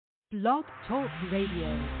Blog Talk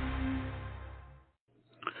Radio.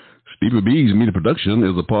 Stevie B's Media Production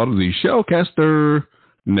is a part of the Shellcaster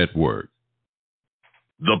Network.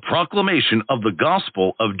 The proclamation of the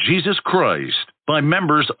gospel of Jesus Christ by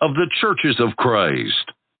members of the Churches of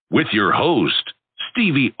Christ. With your host,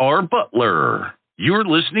 Stevie R. Butler. You're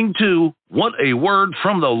listening to What a Word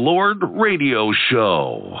from the Lord radio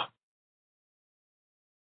show.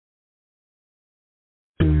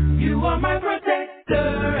 You are my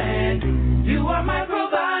protector and you are my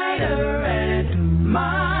provider and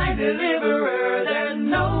my deliverer. There's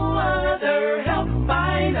no other help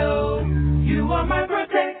I know. You are my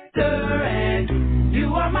protector and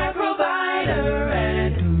you are my provider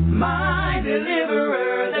and my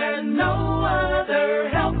deliverer. There's no other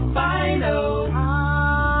help I know.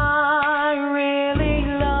 I really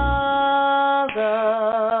love the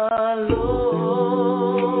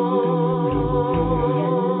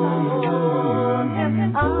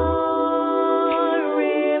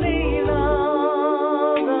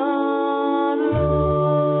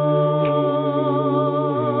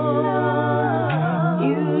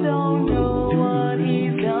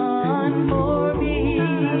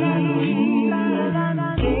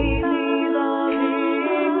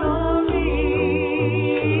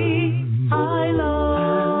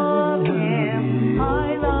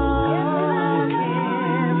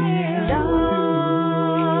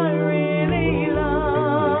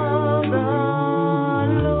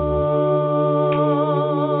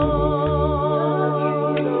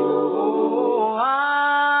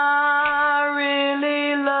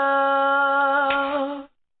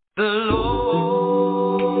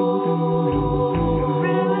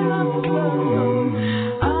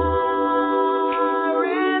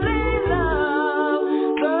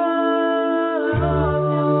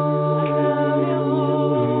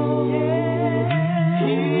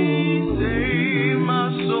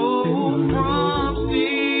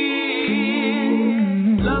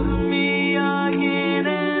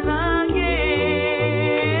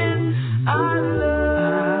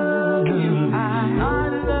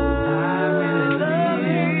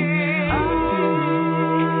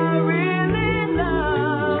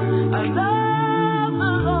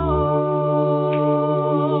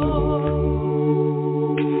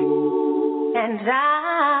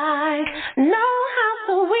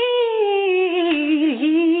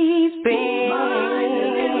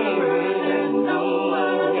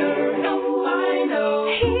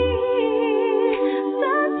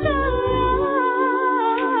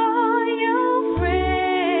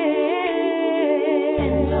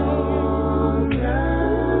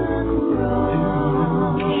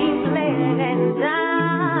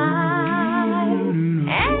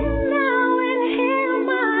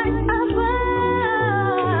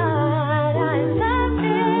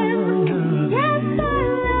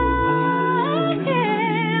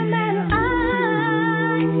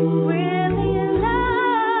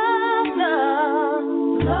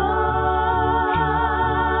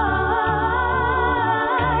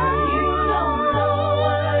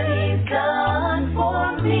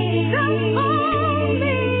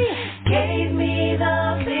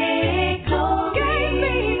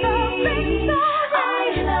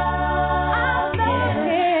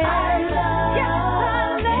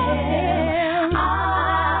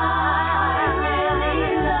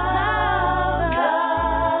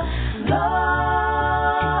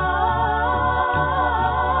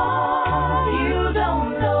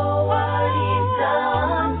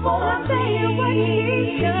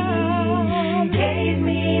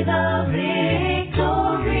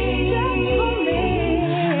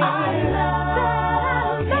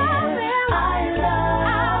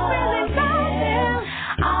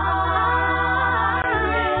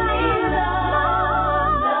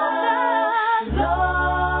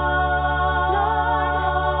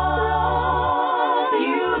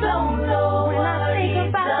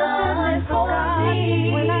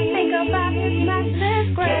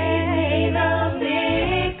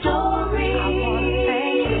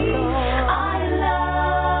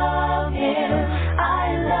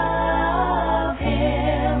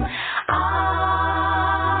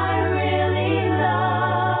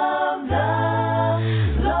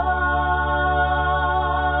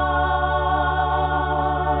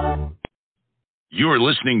You're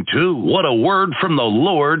listening to What a Word from the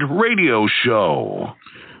Lord radio show.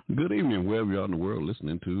 Good evening, wherever you are in the world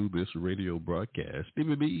listening to this radio broadcast.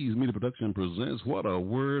 Stevie B's Media Production presents What a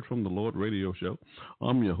Word from the Lord radio show.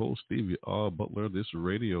 I'm your host, Stevie R. Butler. This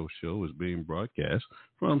radio show is being broadcast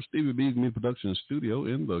from Stevie B's Media Production studio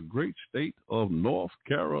in the great state of North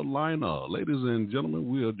Carolina. Ladies and gentlemen,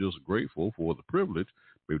 we are just grateful for the privilege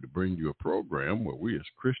be able to bring you a program where we as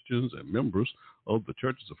Christians and members of the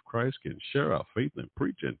Churches of Christ can share our faith and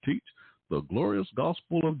preach and teach the glorious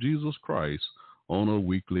gospel of Jesus Christ on a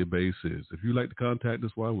weekly basis. If you'd like to contact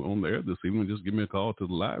us while we're on the air this evening, just give me a call to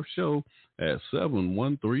the live show at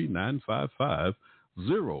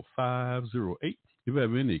 713-955-0508. If you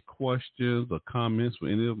have any questions or comments for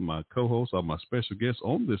any of my co-hosts or my special guests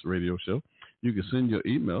on this radio show, you can send your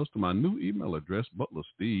emails to my new email address,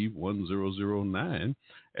 butlersteve1009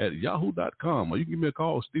 at yahoo.com, or you can give me a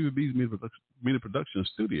call, Stevie B's Media Production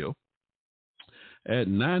Studio, at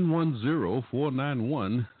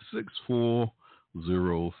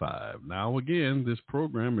 910-491-6405. Now, again, this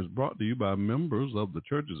program is brought to you by members of the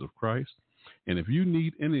Churches of Christ. And if you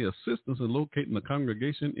need any assistance in locating a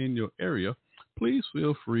congregation in your area, please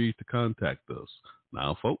feel free to contact us.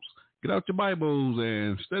 Now, folks, get out your Bibles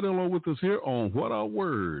and stay along with us here on What a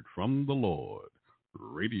Word from the Lord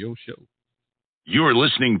radio show. You're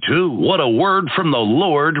listening to What a Word from the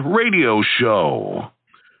Lord radio show.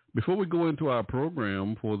 Before we go into our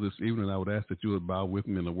program for this evening, I would ask that you would bow with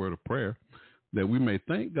me in a word of prayer that we may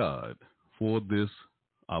thank God for this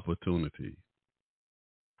opportunity.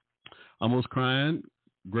 Our most kind,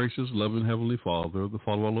 gracious, loving Heavenly Father, the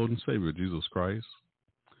Father of our Lord and Savior, Jesus Christ,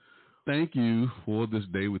 thank you for this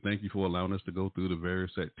day. We thank you for allowing us to go through the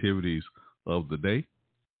various activities of the day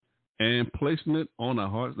and placing it on our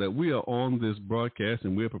hearts that we are on this broadcast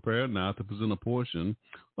and we are prepared now to present a portion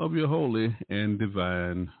of your holy and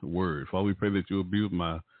divine word. Father, we pray that you will be with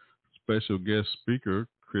my special guest speaker,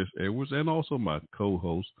 Chris Edwards, and also my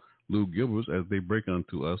co-host, Lou Gilbert, as they break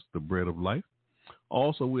unto us the bread of life.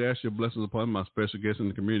 Also, we ask your blessings upon my special guest in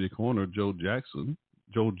the community corner, Joe Johnson,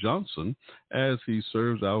 as he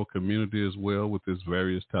serves our community as well with his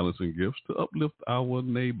various talents and gifts to uplift our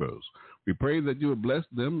neighbors. We pray that you will bless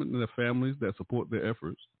them and their families that support their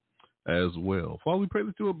efforts as well. Father, we pray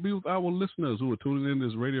that you will be with our listeners who are tuning in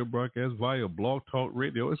this radio broadcast via Blog Talk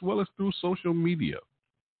Radio as well as through social media.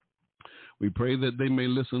 We pray that they may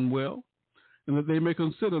listen well and that they may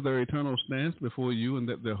consider their eternal stance before you and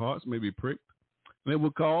that their hearts may be pricked. And it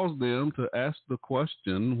will cause them to ask the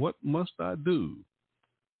question, what must I do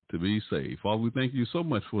to be saved? Father, we thank you so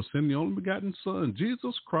much for sending the only begotten Son,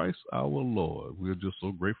 Jesus Christ our Lord. We are just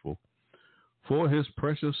so grateful for his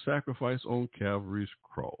precious sacrifice on Calvary's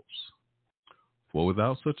cross. For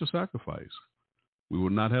without such a sacrifice, we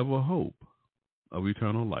will not have a hope of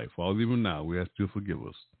eternal life. Father, even now we ask you to forgive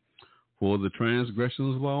us for the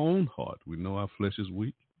transgressions of our own heart. We know our flesh is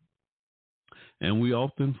weak, and we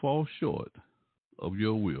often fall short of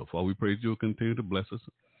your will. Father, we pray that you'll continue to bless us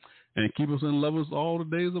and keep us and love us all the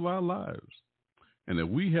days of our lives. And that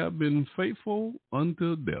we have been faithful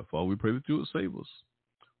unto death. Father, we pray that you would save us.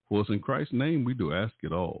 For us in Christ's name, we do ask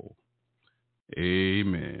it all.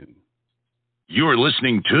 Amen. You're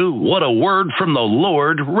listening to What a Word from the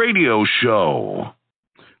Lord radio show.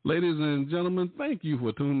 Ladies and gentlemen, thank you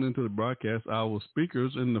for tuning into the broadcast. Our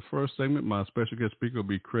speakers in the first segment, my special guest speaker will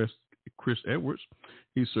be Chris Edwards.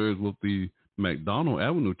 He serves with the MacDonald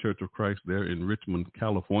Avenue Church of Christ there in Richmond,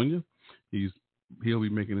 California. He'll be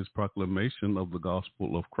making his proclamation of the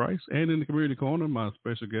gospel of Christ. And in the community corner, my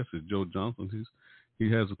special guest is Joe Johnson. He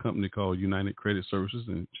has a company called United Credit Services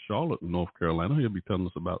in Charlotte, North Carolina. He'll be telling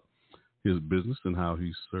us about his business and how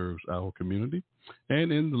he serves our community.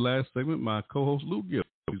 And in the last segment, my co-host Lou Gilbert,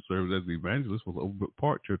 he serves as the evangelist for the Overbrook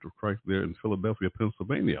Park Church of Christ there in Philadelphia,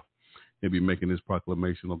 Pennsylvania. He'll be making his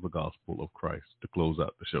proclamation of the gospel of Christ to close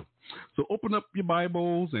out the show. So open up your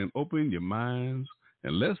Bibles and open your minds,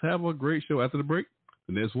 and let's have a great show. After the break,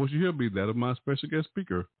 the next voice you hear will be that of my special guest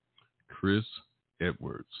speaker, Chris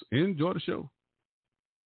Edwards. Enjoy the show.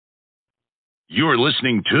 You're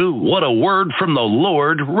listening to What a Word from the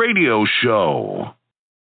Lord radio show.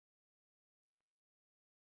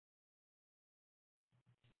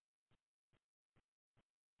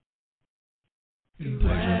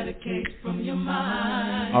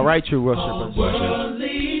 All right, you worshipers.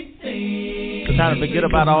 It's time to forget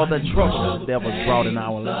about all the trouble the devil's brought in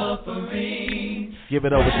our lives. Give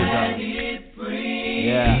it over to God.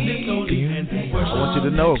 Yeah. I want you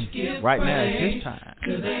to know right now it's his time.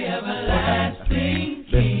 Listen.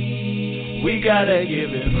 We gotta give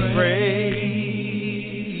him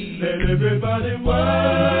praise. Let everybody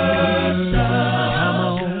worship. Come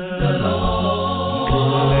on, the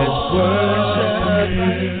Lord. Let's worship.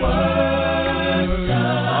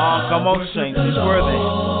 Oh, come on, saints. He's worthy.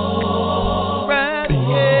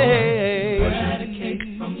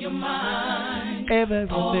 Eradicate from your mind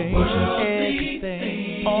everything,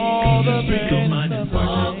 all the pain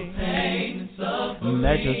and suffering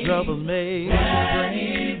that your trouble made.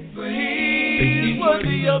 He's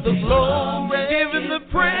worthy of the glory. Give him the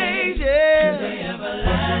praise.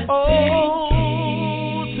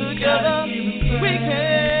 Oh, together we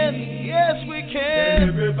can. Yes, we can.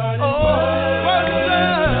 Oh, worship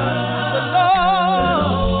the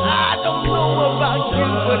Lord. I don't know about you,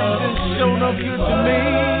 but He's been showing up good to me.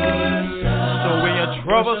 So when your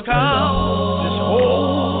troubles come, just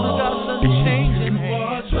hold God's unchanging hand.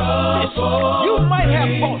 You might have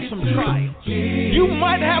fought some trials. You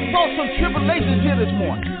might have fought some tribulations here this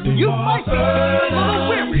morning. You might be a little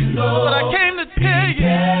weary, but I came to tell you,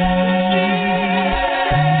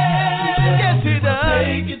 yes, He does.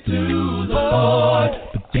 Take it to the Lord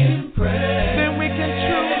in prayer. Then we can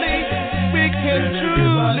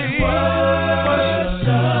truly worship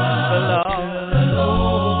the Lord.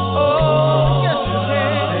 Oh, yes, we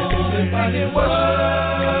can.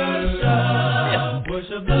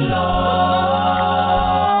 Worship the Lord.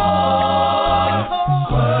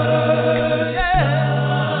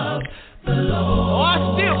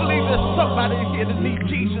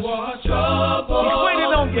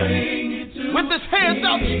 With his hands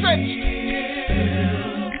outstretched.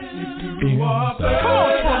 Come on,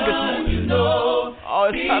 from this morning. Oh,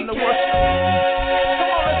 it's time to worship.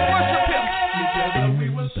 Come on, let's worship Him. Together we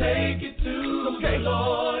will take it to the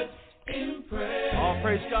Lord in prayer. Oh,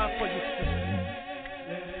 praise God for you.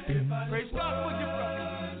 Praise God for you, brother.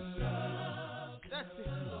 That's it.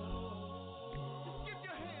 Just give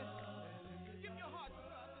your hands. Give your heart to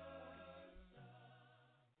God.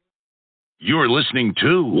 You're listening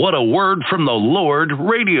to What a Word from the Lord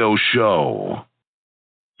radio show.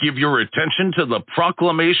 Give your attention to the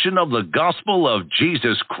proclamation of the gospel of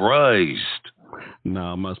Jesus Christ.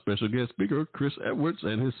 Now, my special guest speaker, Chris Edwards,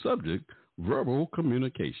 and his subject, verbal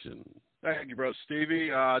communication. Thank you, Brother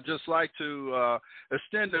Stevie. I'd just like to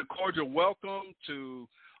extend a cordial welcome to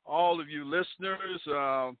all of you listeners,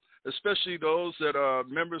 especially those that are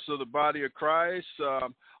members of the body of Christ,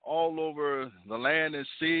 all over the land and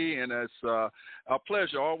sea. And it's a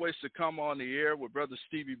pleasure always to come on the air with Brother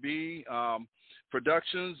Stevie B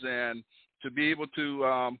Productions and to be able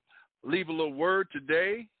to leave a little word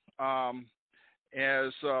today.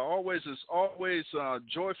 As always, it's always a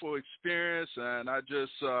joyful experience, and I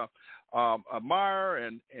just admire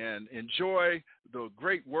and enjoy the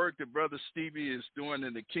great work that Brother Stevie is doing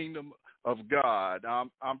in the kingdom of God.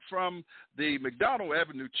 I'm from the MacDonald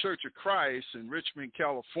Avenue Church of Christ in Richmond,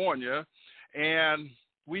 California, and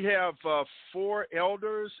we have 4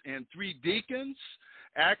 elders and 3 deacons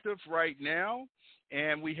active right now,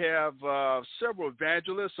 and we have several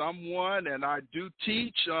evangelists. I'm one, and I do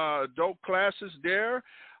teach adult classes there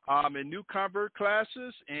and new convert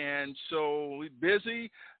classes, and so we're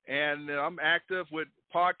busy, and I'm active with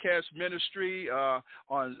podcast ministry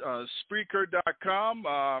on Spreaker.com,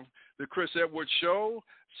 the Chris Edwards Show.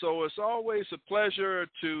 So it's always a pleasure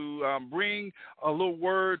to bring a little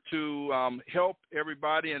word to help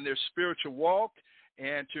everybody in their spiritual walk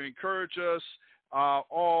and to encourage us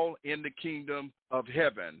all in the kingdom of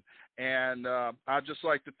heaven. And I'd just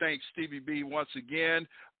like to thank Stevie B once again,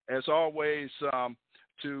 as always,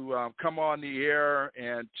 to come on the air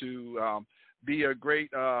and to be a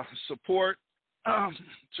great support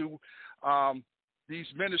to these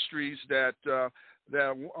ministries that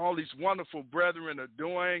all these wonderful brethren are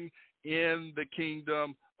doing in the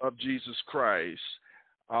kingdom of Jesus Christ.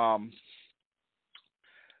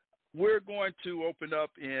 We're going to open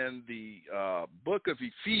up in the book of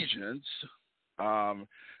Ephesians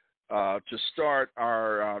to start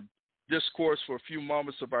our discourse for a few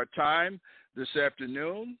moments of our time this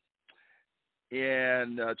afternoon.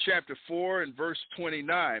 In chapter 4 and verse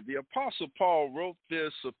 29, the Apostle Paul wrote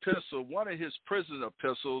this epistle, one of his prison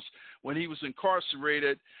epistles, when he was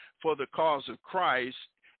incarcerated for the cause of Christ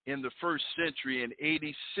in the first century in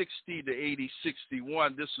AD 60 to AD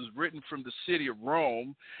 61. This was written from the city of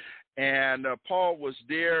Rome, and Paul was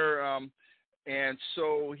there, and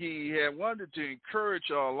so he had wanted to encourage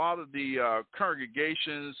a lot of the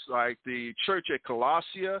congregations, like the church at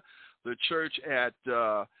Colossia, the church at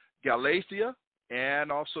Galatia,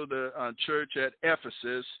 and also the church at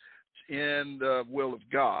Ephesus in the will of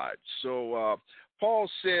God. So Paul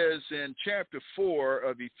says in chapter 4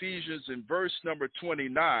 of Ephesians in verse number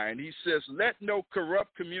 29, he says, "Let no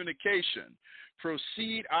corrupt communication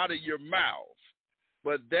proceed out of your mouth,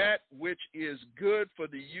 but that which is good for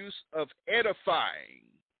the use of edifying,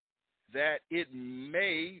 that it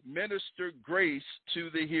may minister grace to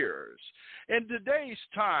the hearers." In today's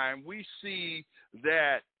time, we see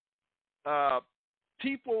that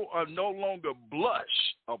people are no longer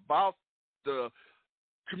blush about the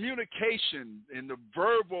communication and the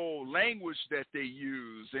verbal language that they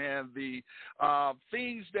use and the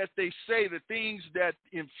things that they say, the things that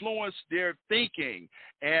influence their thinking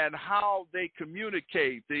and how they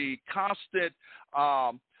communicate, the constant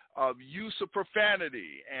use of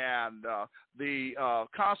profanity and the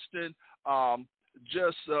constant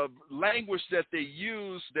language that they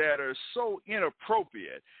use that are so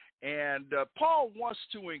inappropriate. And Paul wants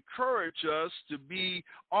to encourage us to be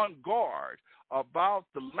on guard about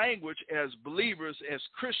the language as believers, as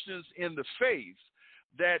Christians in the faith,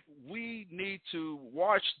 that we need to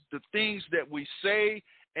watch the things that we say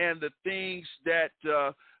and the things that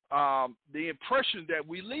the impression that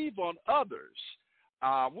we leave on others.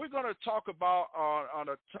 We're going to talk about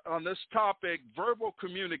on this topic verbal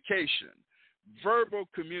communication. Verbal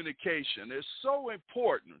communication is so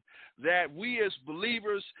important that we as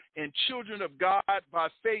believers and children of God by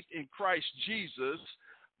faith in Christ Jesus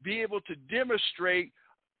be able to demonstrate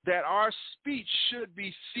that our speech should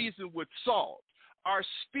be seasoned with salt. Our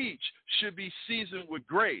speech should be seasoned with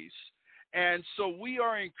grace. And so we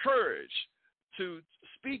are encouraged to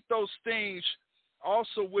speak those things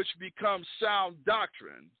also which become sound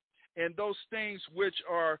doctrine and those things which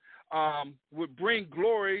are would bring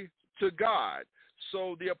glory to God.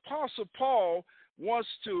 So the Apostle Paul wants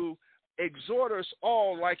to exhort us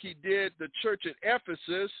all like he did the church at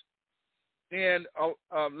Ephesus and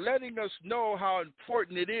letting us know how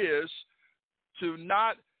important it is to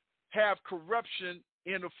not have corruption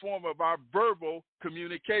in the form of our verbal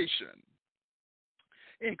communication.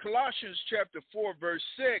 In Colossians chapter 4, verse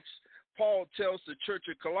 6, Paul tells the church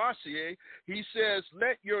of Colossae, he says,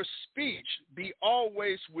 "Let your speech be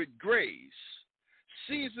always with grace,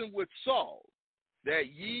 seasoned with salt, that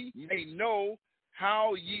ye may know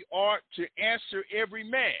how ye ought to answer every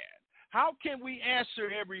man." How can we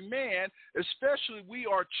answer every man, especially we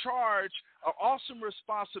are charged an awesome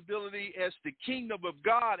responsibility as the kingdom of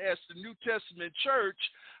God, as the New Testament church?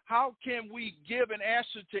 How can we give an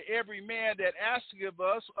answer to every man that asks of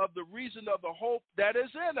us of the reason of the hope that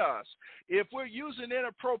is in us? If we're using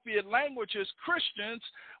inappropriate language as Christians,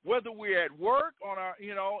 whether we're at work, on our,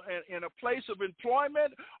 in a place of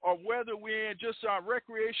employment, or whether we're in just our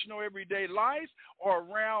recreational everyday life, or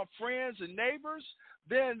around friends and neighbors,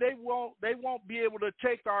 then they won't be able to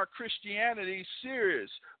take our Christianity serious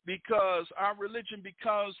because our religion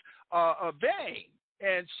becomes a vain.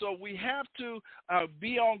 And so we have to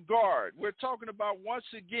be on guard. We're talking about,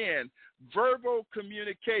 once again, verbal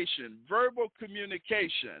communication. Verbal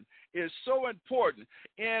communication is so important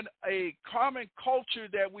in a common culture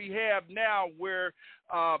that we have now where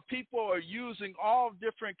people are using all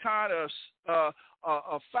different kind of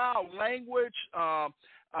foul language.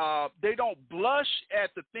 They don't blush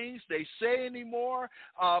at the things they say anymore.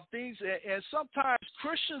 And sometimes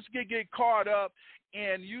Christians get caught up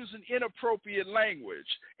in using inappropriate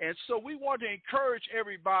language. And so we want to encourage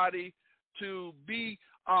everybody to be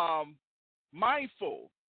mindful.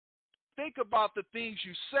 Think about the things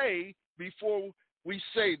you say before we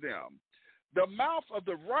say them. The mouth of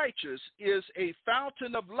the righteous is a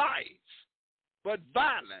fountain of life, but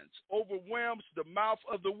violence overwhelms the mouth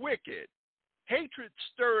of the wicked. Hatred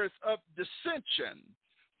stirreth up dissension,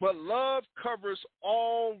 but love covers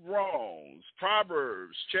all wrongs.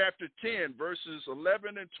 Proverbs chapter 10, verses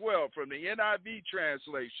 11 and 12 from the NIV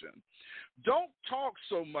translation. Don't talk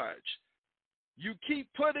so much. You keep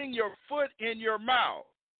putting your foot in your mouth.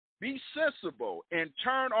 Be sensible and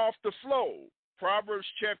turn off the flow. Proverbs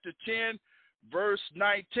chapter 10, verse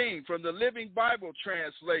 19 from the Living Bible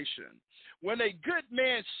translation. When a good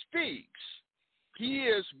man speaks, he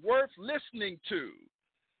is worth listening to,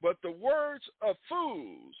 but the words of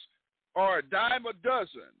fools are a dime a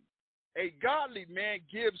dozen. A godly man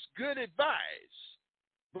gives good advice,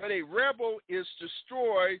 but a rebel is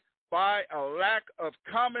destroyed by a lack of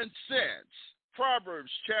common sense.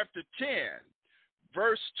 Proverbs chapter 10,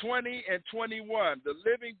 verse 20 and 21, the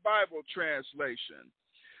Living Bible translation.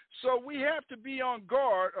 So we have to be on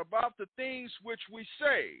guard about the things which we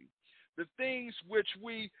say, the things which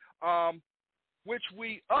we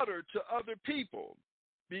utter to other people,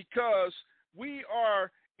 because we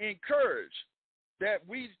are encouraged that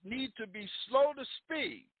we need to be slow to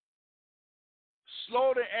speak,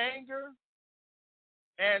 slow to anger,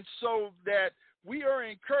 and so that we are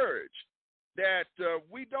encouraged that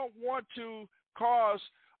we don't want to cause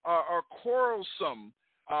a quarrelsome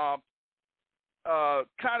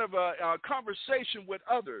kind of a conversation with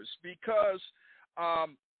others, because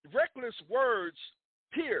reckless words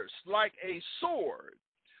pierce like a sword,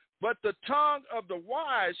 but the tongue of the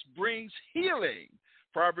wise brings healing.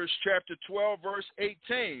 Proverbs chapter 12, verse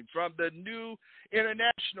 18 from the New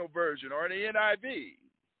International Version, or the NIV.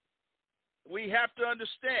 we have to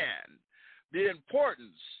understand the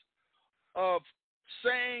importance of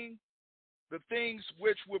saying the things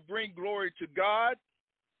which will bring glory to God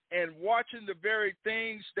and watching the very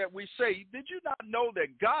things that we say. Did you not know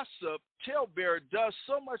that gossip, talebearer, does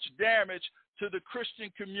so much damage to the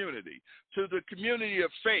Christian community, to the community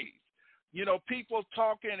of faith? You know, people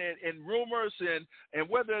talking and rumors and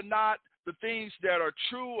whether or not the things that are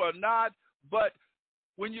true or not. But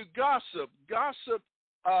when you gossip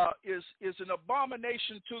is an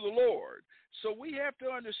abomination to the Lord. So we have to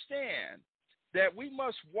understand that we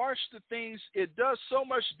must watch the things. It does so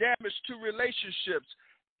much damage to relationships,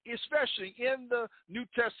 especially in the New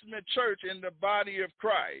Testament church, in the body of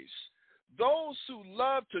Christ. Those who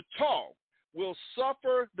love to talk will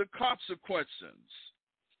suffer the consequences.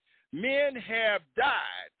 Men have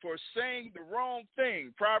died for saying the wrong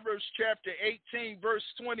thing. Proverbs chapter 18, verse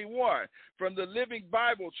 21 from the Living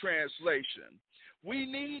Bible translation. We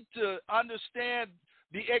need to understand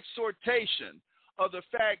the exhortation of the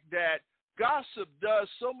fact that gossip does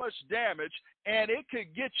so much damage, and it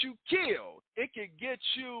could get you killed. It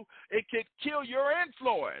could kill your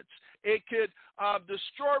influence. It could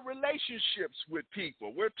destroy relationships with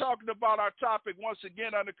people. We're talking about our topic once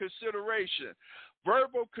again under consideration.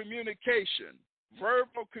 Verbal communication.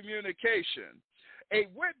 Verbal communication. A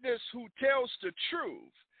witness who tells the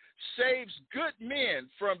truth saves good men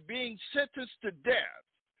from being sentenced to death,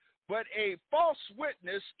 but a false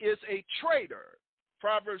witness is a traitor.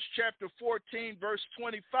 Proverbs chapter 14, verse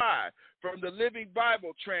 25 from the Living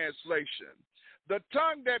Bible translation. The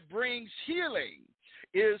tongue that brings healing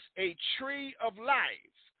is a tree of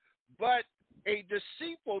life, but a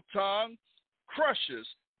deceitful tongue crushes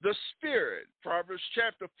the spirit. Proverbs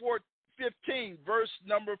chapter 15, verse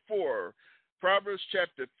number 4. Proverbs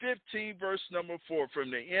chapter 15, verse number 4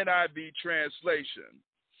 from the NIV translation.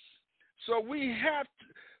 So we have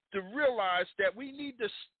to realize that we need to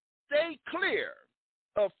stay clear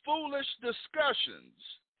of foolish discussions,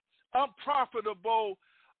 unprofitable,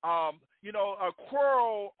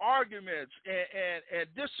 quarrel arguments and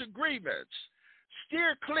disagreements.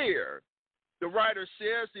 Steer clear, the writer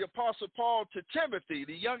says, the Apostle Paul to Timothy,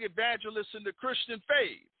 the young evangelist in the Christian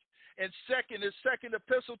faith. And his second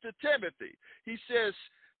epistle to Timothy, he says,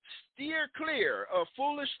 steer clear of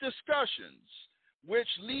foolish discussions which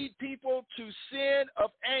lead people to sin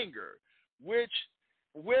of anger, which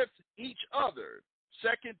with each other.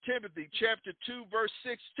 2 Timothy chapter 2, verse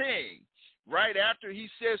 16, right after he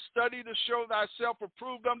says, study to show thyself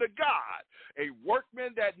approved unto God, a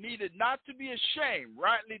workman that needed not to be ashamed,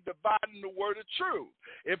 rightly dividing the word of truth.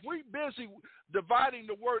 If we're busy dividing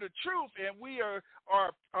the word of truth and we are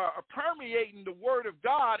permeating the word of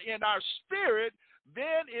God in our spirit,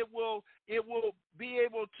 then it will be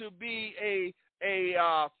able to be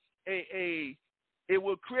it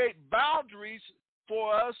will create boundaries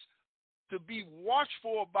for us to be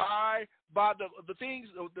watchful by the things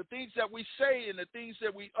that we say and the things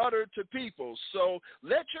that we utter to people. So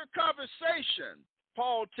let your conversation,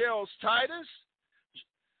 Paul tells Titus,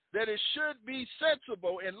 that it should be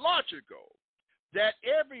sensible and logical, that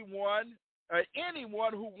anyone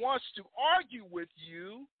who wants to argue with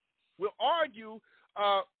you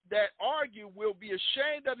will be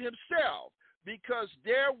ashamed of himself, because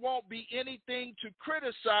there won't be anything to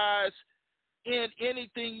criticize in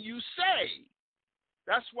anything you say.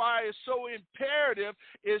 That's why it's so imperative,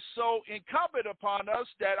 it's so incumbent upon us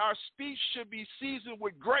that our speech should be seasoned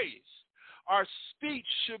with grace. Our speech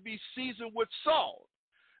should be seasoned with salt.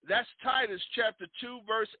 That's Titus chapter 2,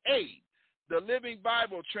 verse 8, the Living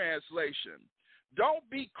Bible translation. Don't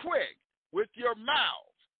be quick with your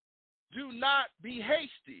mouth. Do not be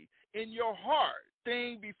hasty in your heart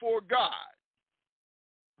thing before God.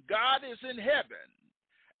 God is in heaven,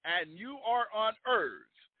 and you are on earth.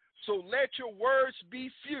 So let your words be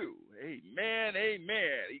few. Amen,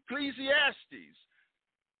 amen. Ecclesiastes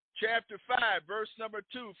chapter 5, verse number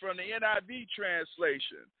 2 from the NIV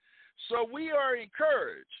translation. So we are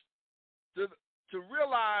encouraged to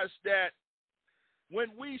realize that when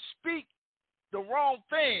we speak the wrong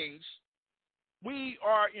things, we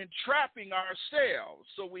are entrapping ourselves.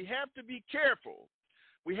 So we have to be careful.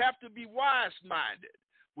 We have to be wise-minded.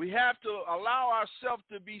 We have to allow ourselves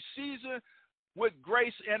to be seasoned with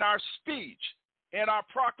grace in our speech, in our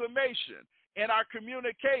proclamation, in our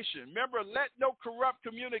communication. Remember, let no corrupt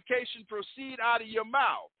communication proceed out of your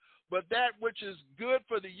mouth, but that which is good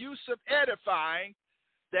for the use of edifying,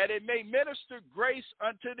 that it may minister grace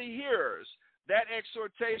unto the hearers. That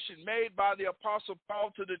exhortation made by the Apostle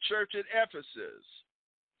Paul to the church at Ephesus.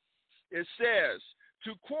 It says,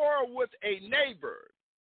 to quarrel with a neighbor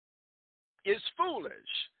is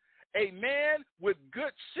foolish, A man with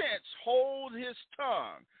good sense hold his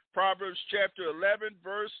tongue. Proverbs chapter 11,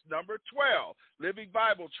 verse number 12, Living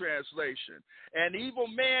Bible translation. An evil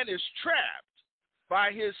man is trapped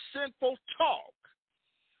by his sinful talk,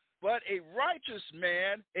 but a righteous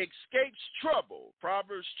man escapes trouble.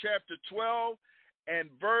 Proverbs chapter 12 and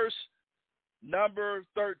verse number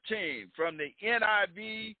 13 from the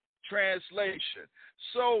NIV translation.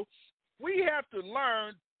 So we have to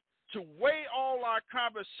learn to weigh all our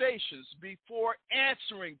conversations before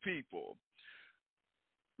answering people.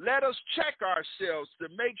 Let us check ourselves to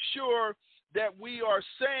make sure that we are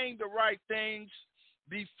saying the right things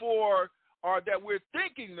before, or that we're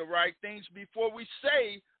thinking the right things before we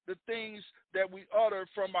say the things that we utter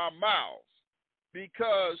from our mouth.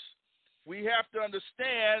 Because we have to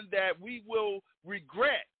understand that we will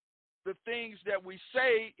regret the things that we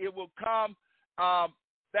say. It will come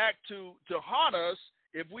back to haunt us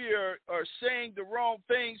if we are saying the wrong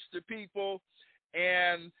things to people,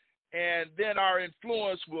 and then our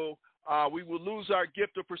influence we will lose our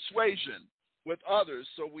gift of persuasion with others.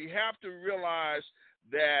 So we have to realize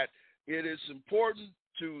that it is important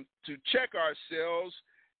to check ourselves,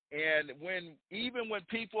 and even when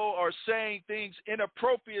people are saying things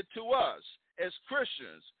inappropriate to us as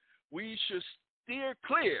Christians, we should steer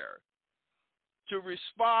clear to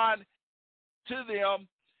respond to them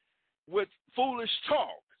with foolish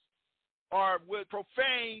talk or with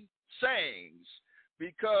profane sayings,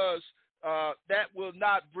 because that will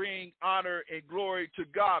not bring honor and glory to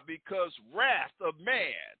God, because wrath of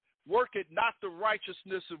man worketh not the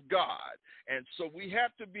righteousness of God. And so we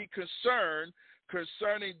have to be concerned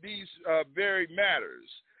concerning these very matters.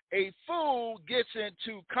 A fool gets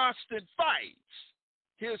into constant fights.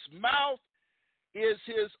 His mouth is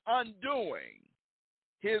his undoing.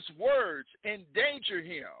 His words endanger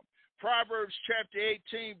him. Proverbs chapter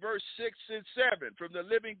 18, verse 6 and 7 from the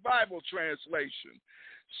Living Bible translation.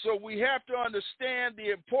 So we have to understand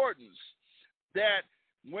the importance that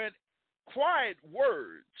when quiet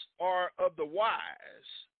words are of the wise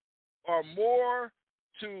are more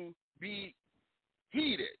to be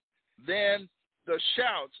heeded than the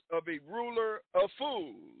shouts of a ruler of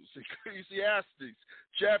fools. Ecclesiastes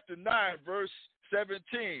chapter 9, verse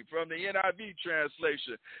 17 from the NIV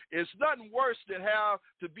translation. It's nothing worse than have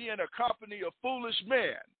to be in a company of foolish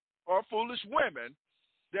men or foolish women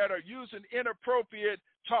that are using inappropriate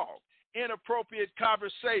talk, inappropriate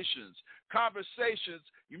conversations.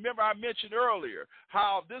 You remember I mentioned earlier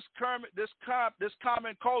how this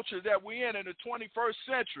common culture that we're in the 21st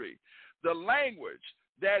century, the language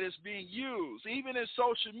that is being used, even in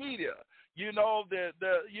social media,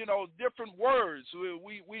 the different words.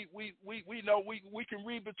 We know we can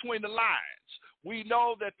read between the lines. We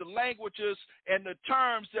know that the languages and the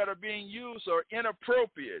terms that are being used are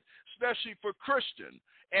inappropriate, especially for Christian.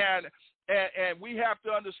 And we have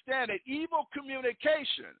to understand that evil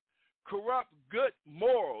communication corrupt good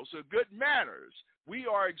morals or good manners. We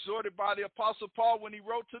are exhorted by the Apostle Paul when he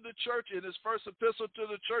wrote to the church in his first epistle to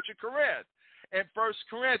the church of Corinth, in 1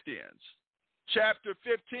 Corinthians chapter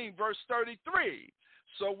 15, verse 33.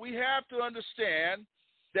 So we have to understand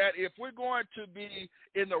that if we're going to be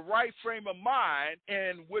in the right frame of mind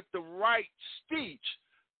and with the right speech,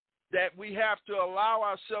 that we have to allow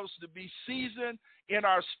ourselves to be seasoned in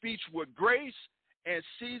our speech with grace and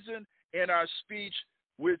seasoned in our speech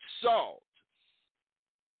with salt.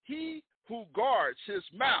 He who guards his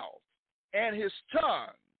mouth and his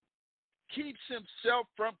tongue keeps himself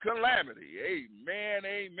from calamity. Amen,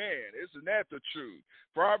 amen. Isn't that the truth?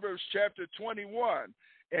 Proverbs chapter 21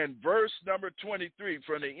 and verse number 23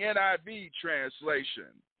 from the NIV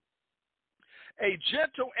translation. A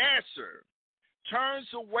gentle answer turns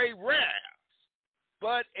away wrath,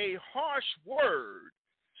 but a harsh word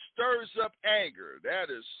stirs up anger. That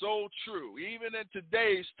is so true. Even in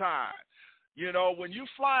today's time, when you're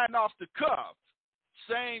flying off the cuff,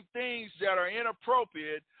 saying things that are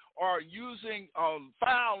inappropriate, or using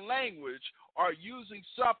foul language, or using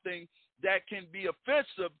something that can be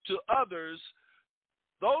offensive to others,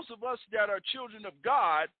 those of us that are children of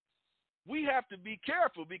God, we have to be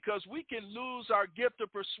careful, because we can lose our gift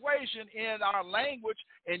of persuasion in our language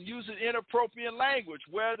and using inappropriate language.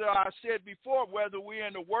 Whether I said before, whether we're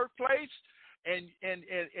in the workplace and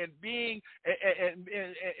being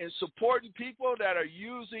and supporting people that are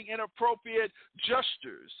using inappropriate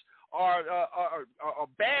gestures or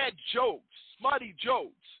bad jokes, smutty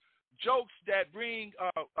jokes that bring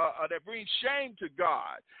shame to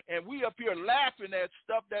God, and we up here laughing at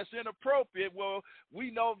stuff that's inappropriate. Well,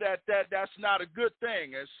 we know that's not a good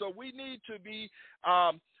thing, and so we need to be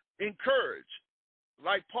encouraged,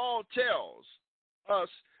 like Paul tells us,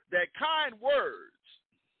 that kind words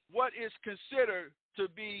what is considered to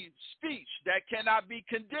be speech that cannot be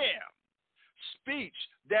condemned, speech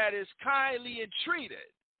that is kindly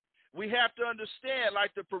entreated. We have to understand,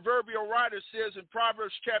 like the proverbial writer says in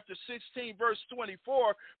Proverbs chapter 16, verse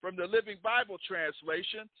 24 from the Living Bible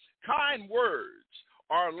translation, kind words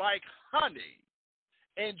are like honey,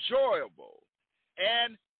 enjoyable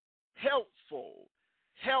and helpful.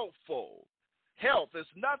 Health is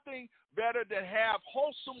nothing better than have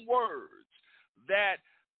wholesome words that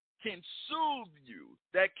can soothe you,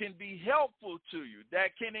 that can be helpful to you,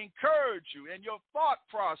 that can encourage you in your thought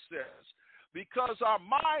process. Because our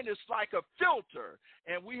mind is like a filter,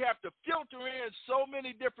 and we have to filter in so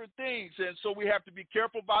many different things. And so we have to be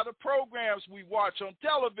careful by the programs we watch on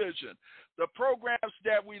television, the programs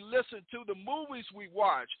that we listen to, the movies we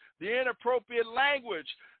watch, the inappropriate language.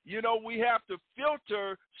 You know, we have to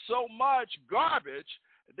filter so much garbage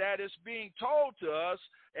that is being told to us,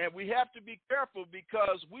 and we have to be careful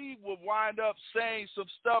because we will wind up saying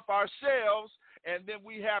some stuff ourselves, and then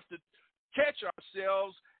we have to catch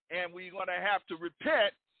ourselves, and we're going to have to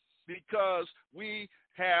repent because we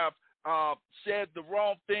have said the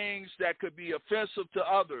wrong things that could be offensive to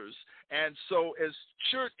others. And so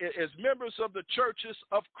as members of the churches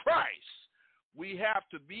of Christ, we have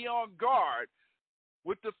to be on guard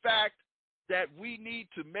with the fact that we need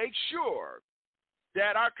to make sure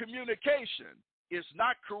that our communication is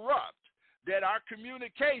not corrupt, that our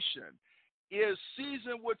communication is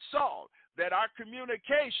seasoned with salt, that our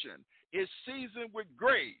communication is seasoned with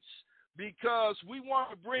grace, because we want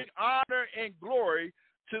to bring honor and glory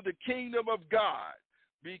to the kingdom of God.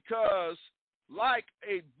 Because like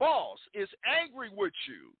a boss is angry with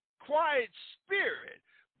you, quiet spirit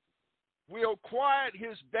will quiet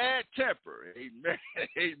his bad temper. Amen.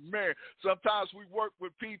 Amen. Sometimes we work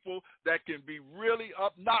with people that can be really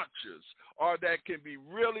obnoxious, or that can be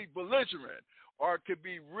really belligerent, or could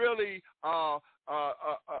be really a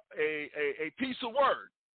piece of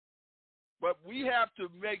work. But we have to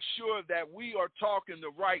make sure that we are talking the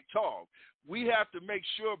right talk. We have to make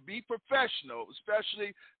sure, be professional,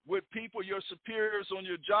 especially with people, your superiors on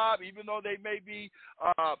your job, even though they may be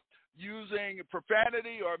using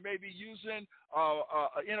profanity or maybe using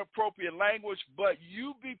inappropriate language, but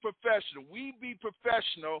you be professional. We be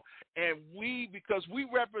professional, and because we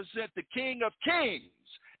represent the King of Kings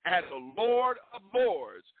and the Lord of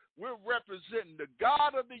Lords. We're representing the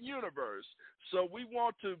God of the universe, so we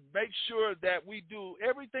want to make sure that we do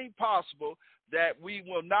everything possible that we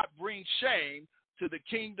will not bring shame to the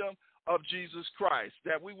kingdom of Jesus Christ,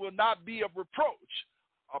 that we will not be a reproach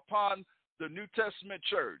upon the New Testament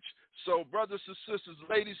church. So, brothers and sisters,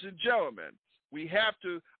 ladies and gentlemen, we have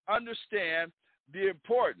to understand the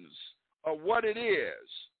importance of what it is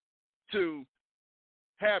to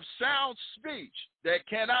have sound speech that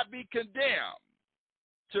cannot be condemned,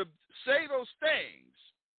 to say those things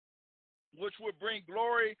which will bring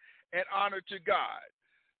glory and honor to God.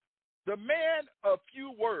 The man of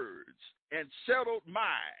few words and settled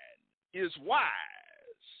mind is wise.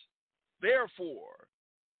 Therefore,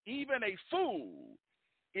 even a fool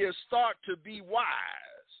is thought to be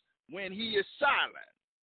wise when he is silent.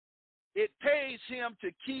 It pays him to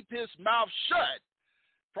keep his mouth shut.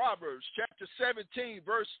 Proverbs chapter 17,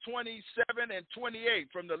 verse 27 and 28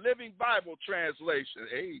 from the Living Bible translation.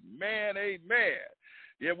 Amen, amen.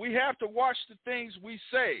 Yeah, we have to watch the things we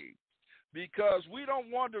say, because we don't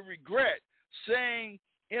want to regret saying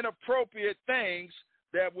inappropriate things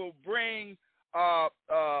that will bring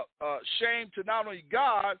shame to not only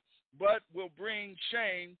God, but will bring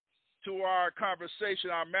shame to our conversation,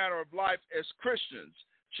 our manner of life as Christians,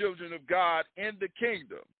 children of God in the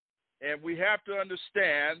kingdom. And we have to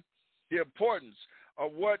understand the importance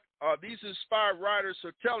of what these inspired writers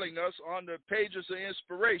are telling us on the pages of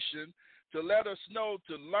inspiration, to let us know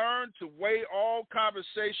to learn to weigh all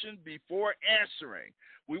conversation before answering.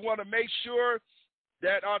 We want to make sure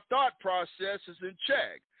that our thought process is in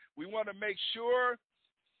check. We want to make sure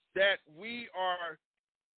that we are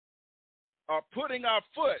putting our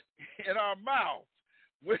foot in our mouth.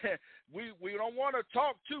 We don't want to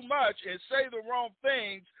talk too much and say the wrong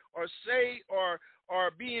things, or say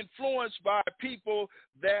or be influenced by people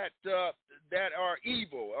that are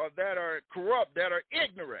evil, or that are corrupt, that are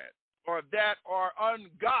ignorant, or that are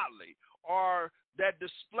ungodly, or that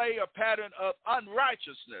display a pattern of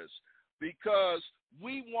unrighteousness, because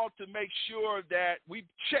we want to make sure that we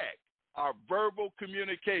check our verbal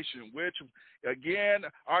communication, which, again,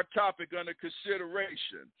 our topic under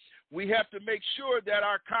consideration. We have to make sure that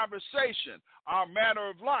our conversation, our manner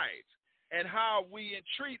of life, and how we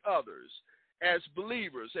entreat others as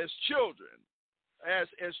believers, as children, as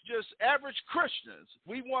just average Christians,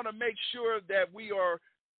 we want to make sure that we are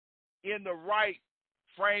in the right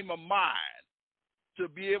frame of mind to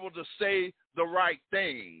be able to say the right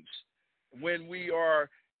things when we are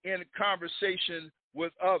in conversation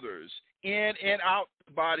with others in and out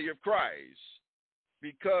the body of Christ.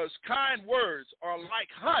 Because kind words are like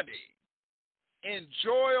honey,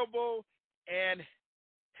 enjoyable and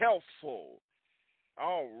helpful.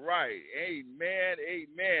 All right. Amen.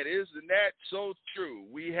 Amen. Isn't that so true?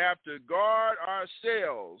 We have to guard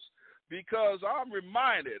ourselves, because I'm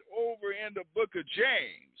reminded over in the book of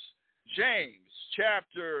James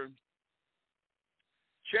chapter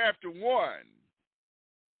 1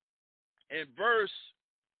 and verse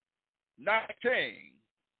 19,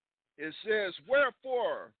 it says,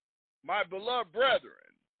 "Wherefore, my beloved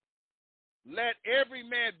brethren, let every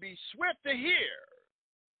man be swift to hear,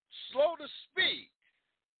 slow to speak,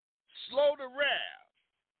 slow to wrath."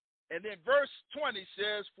 And then verse 20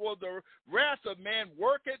 says, "For the wrath of man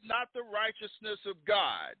worketh not the righteousness of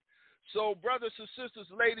God." So, brothers and sisters,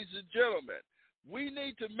 ladies and gentlemen, we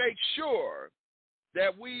need to make sure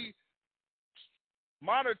that we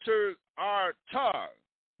monitor our tongue,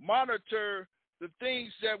 monitor the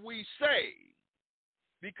things that we say.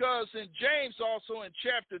 Because in James also in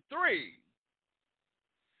chapter 3,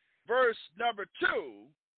 verse number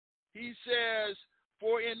 2, he says,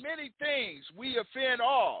 "For in many things we offend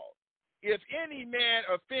all. If any man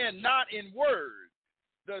offend not in word,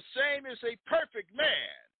 the same is a perfect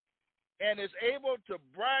man, and is able to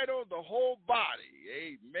bridle the whole body."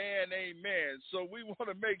 Amen, amen. So we want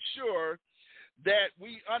to make sure that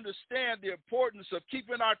we understand the importance of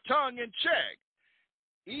keeping our tongue in check.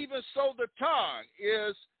 Even so, the tongue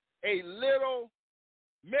is a little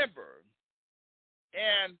member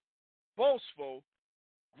and boastful.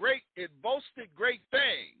 It boasted great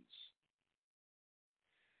things.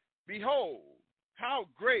 Behold, how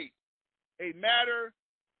great a matter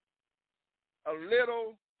a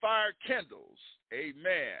little fire kindles.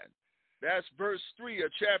 Amen. That's verse 3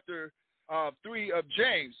 of chapter 3 of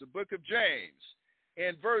James, the book of James.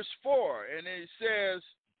 In verse 4, and it says,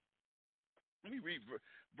 let me read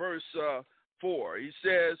verse 4. He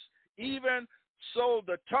says, "Even so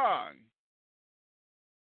the tongue."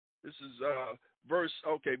 This is verse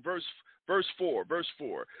 4. Verse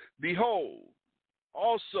 4. "Behold,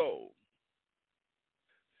 also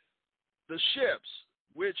the ships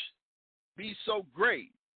which be so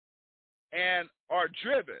great and are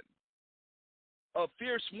driven of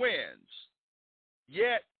fierce winds,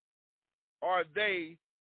 yet are they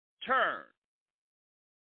turned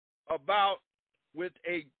about with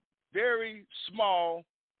a very small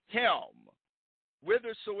helm,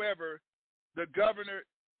 whithersoever the governor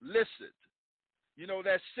listeth." You know,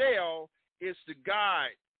 that sail is to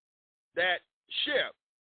guide that ship.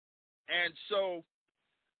 And so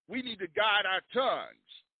we need to guide our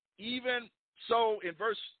tongues. Even so, in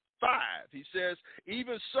verse 5, he says,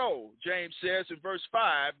 "Even so," James says in verse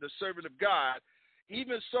 5, the servant of God,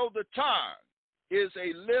 "even so the tongue is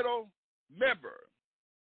a little member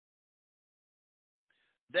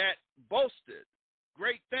that boasted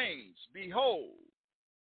great things. Behold,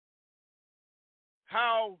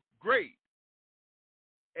 how great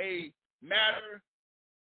a matter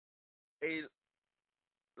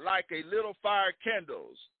like a little fire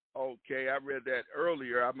kindles." Okay, I read that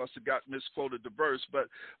earlier. I must have got misquoted the verse, but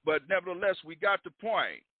nevertheless, we got the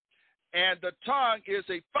point. "And the tongue is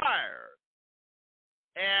a fire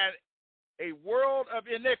and a world of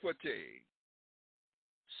iniquity.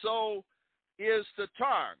 So is the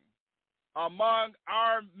tongue among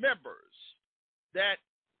our members, that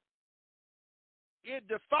it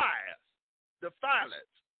defileth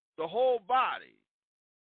the whole body,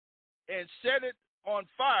 and setteth on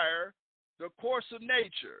fire the course of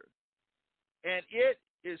nature, and it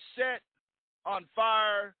is set on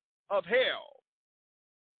fire of hell."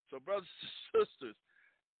 So, brothers and sisters,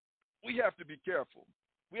 we have to be careful.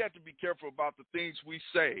 We have to be careful about the things we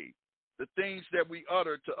say, the things that we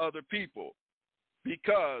utter to other people,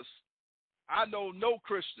 because I know no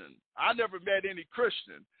Christian, I never met any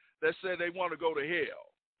Christian that said they want to go to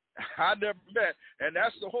hell. I never met, and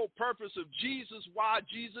that's the whole purpose of Jesus, why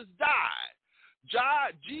Jesus died.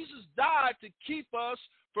 Jesus died to keep us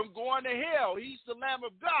from going to hell. He's the Lamb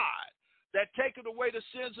of God that taketh away the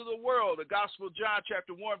sins of the world, the Gospel of John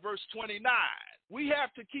chapter 1, verse 29. We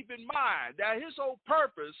have to keep in mind that his whole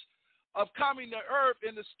purpose of coming to earth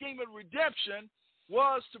in the scheme of redemption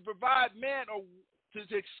was to provide man to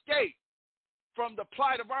escape from the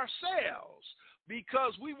plight of ourselves,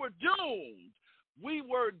 because we were doomed. We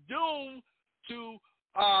were doomed to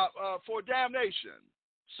for damnation.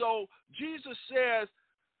 So Jesus says,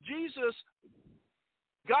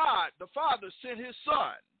 God, the Father, sent his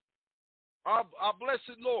Son, our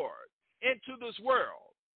blessed Lord, into this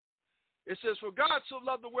world. It says, for God so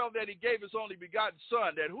loved the world that he gave his only begotten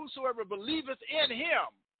Son, that whosoever believeth in him,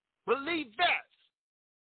 believeth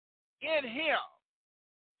in him,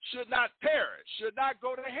 should not perish, should not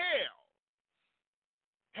go to hell,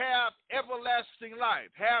 have everlasting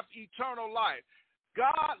life, have eternal life.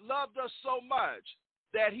 God loved us so much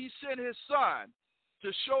that he sent his Son to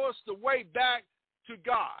show us the way back to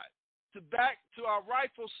God, back to our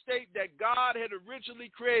rightful state that God had originally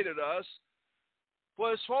created us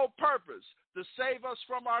for his whole purpose, to save us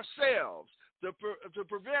from ourselves, to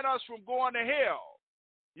prevent us from going to hell.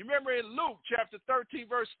 You remember in Luke chapter 13,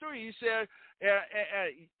 verse 3, he said,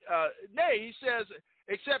 he says,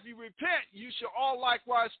 except you repent, you shall all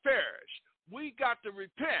likewise perish. We got to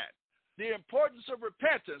repent. The importance of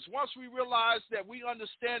repentance, once we realize that we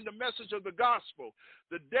understand the message of the gospel,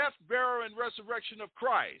 the death, burial, and resurrection of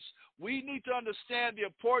Christ, we need to understand the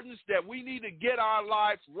importance that we need to get our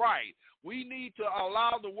life right. We need to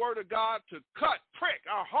allow the word of God to prick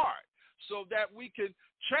our heart so that we can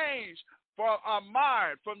change from our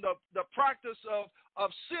mind, from the practice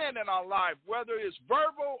of sin in our life, whether it's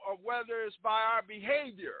verbal or whether it's by our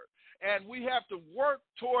behavior. And we have to work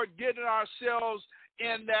toward getting ourselves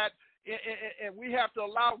in that. And we have to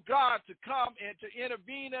allow God to come and to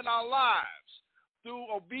intervene in our lives through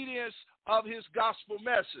obedience of his gospel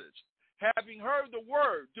message. Having heard the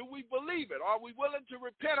word, do we believe it? Are we willing to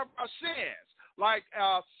repent of our sins? Like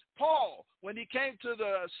Paul, when he came to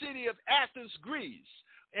the city of Athens, Greece,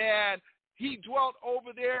 and he dwelt over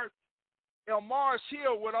there on Mars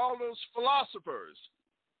Hill with all those philosophers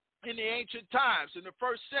in the ancient times, in the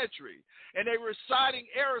first century, and they were reciting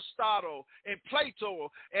Aristotle and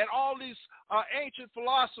Plato and all these ancient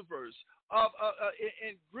philosophers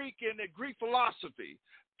in Greek and the Greek philosophy.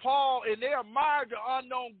 Paul, and they admired the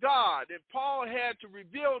unknown God, and Paul had to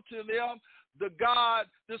reveal to them the God,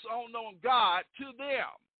 this unknown God, to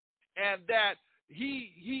them, and that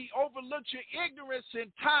he overlooked your ignorance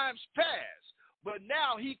in times past. But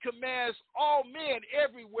now he commands all men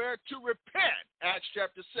everywhere to repent. Acts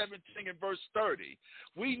chapter 17 and verse 30.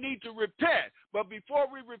 We need to repent. But before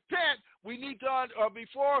we repent,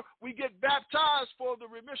 before we get baptized for the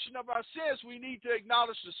remission of our sins, we need to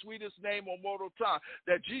acknowledge the sweetest name on mortal tongue,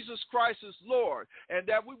 that Jesus Christ is Lord, and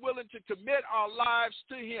that we're willing to commit our lives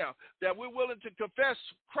to him, that we're willing to confess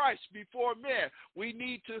Christ before men. We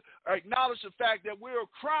need to acknowledge the fact that we're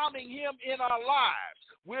crowning him in our lives.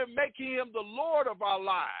 We're making him the Lord of our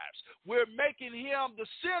lives. We're making him the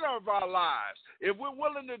center of our lives. If we're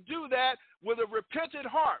willing to do that with a repentant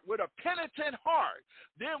heart, with a penitent heart,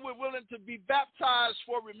 then we're willing to be baptized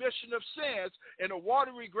for remission of sins in a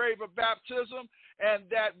watery grave of baptism, and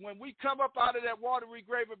that when we come up out of that watery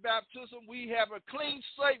grave of baptism, we have a clean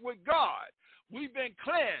slate with God. We've been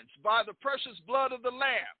cleansed by the precious blood of the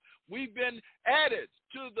Lamb. We've been added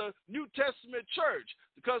to the New Testament church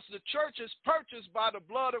because the church is purchased by the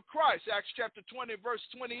blood of Christ. Acts chapter 20, verse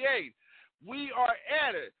 28. We are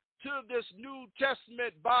added to this New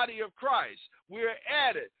Testament body of Christ. We are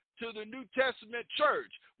added to the New Testament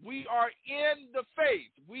church. We are in the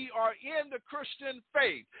faith. We are in the Christian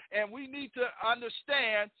faith. And we need to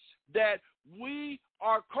understand that we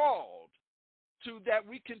are called to that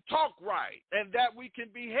we can talk right, and that we can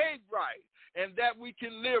behave right, and that we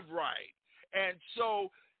can live right. And so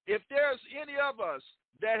if there's any of us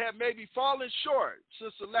that have maybe fallen short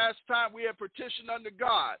since the last time we have petitioned unto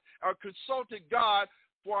God or consulted God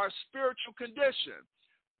for our spiritual condition,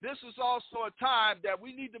 this is also a time that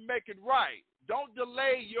we need to make it right. Don't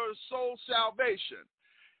delay your soul salvation.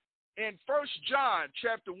 In 1 John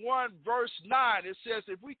chapter 1, verse 9, it says,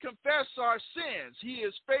 if we confess our sins, he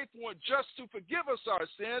is faithful and just to forgive us our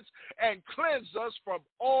sins and cleanse us from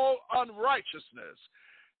all unrighteousness.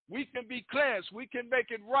 We can be cleansed. We can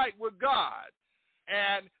make it right with God.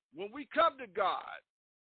 And when we come to God,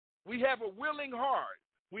 we have a willing heart.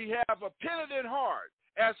 We have a penitent heart.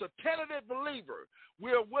 As a penitent believer,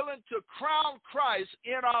 we are willing to crown Christ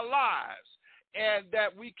in our lives, and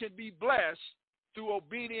that we can be blessed through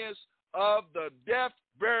obedience of the death,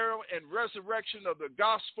 burial, and resurrection of the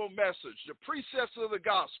gospel message, the precepts of the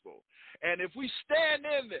gospel. And if we stand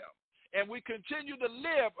in them and we continue to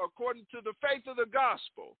live according to the faith of the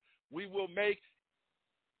gospel, we will make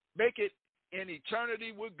it in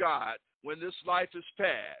eternity with God when this life is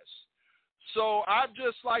past. So I'd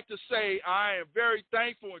just like to say I am very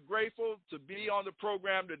thankful and grateful to be on the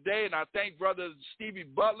program today, and I thank Brother Stevie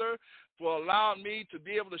Butler for allowing me to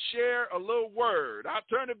be able to share a little word. I'll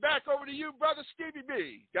turn it back over to you, Brother Stevie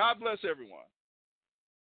B. God bless everyone.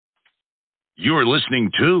 You're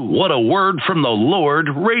listening to What a Word from the Lord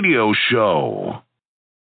radio show.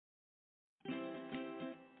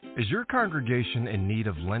 Is your congregation in need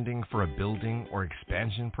of lending for a building or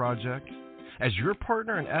expansion project? As your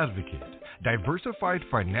partner and advocate, Diversified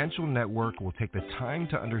Financial Network will take the time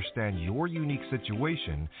to understand your unique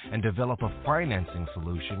situation and develop a financing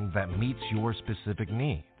solution that meets your specific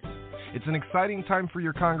needs. It's an exciting time for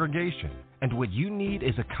your congregation, and what you need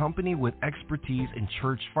is a company with expertise in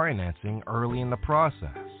church financing early in the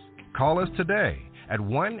process. Call us today at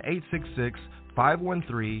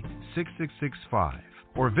 1-866-513-6665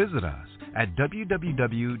 or visit us at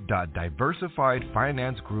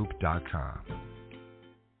www.diversifiedfinancegroup.com.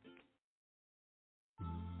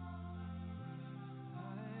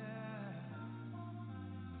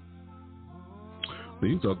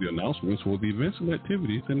 These are the announcements for the events and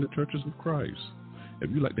activities in the Churches of Christ.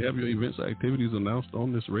 If you'd like to have your events or activities announced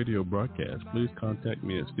on this radio broadcast, please contact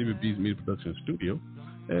me at Stevie B's Media Production Studio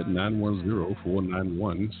at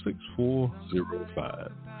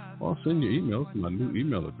 910-491-6405. Or send your email to my new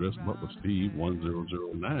email address,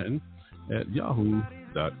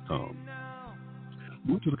 butlersteve1009@yahoo.com.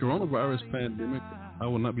 Due to the coronavirus pandemic, I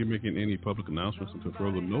will not be making any public announcements until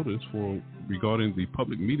further notice regarding the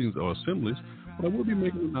public meetings or assemblies, but I will be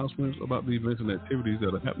making announcements about the events and activities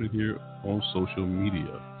that are happening here on social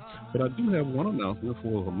media. But I do have one announcement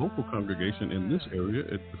for a local congregation in this area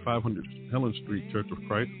at the 500 Helen Street Church of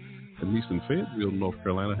Christ in Eastern Fayetteville, North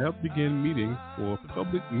Carolina, have begun meeting for a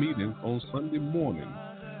public meeting on Sunday morning.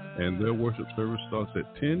 And their worship service starts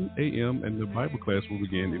at 10 a.m. and the Bible class will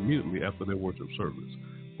begin immediately after their worship service.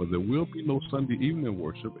 But there will be no Sunday evening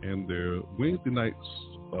worship, and their Wednesday night's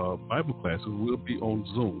Bible classes will be on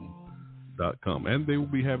Zoom.com. And they will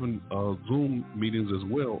be having Zoom meetings as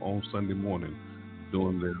well on Sunday morning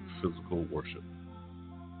during their physical worship.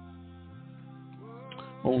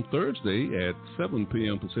 On Thursday at 7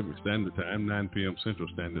 p.m. Pacific Standard Time, 9 p.m. Central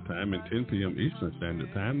Standard Time, and 10 p.m. Eastern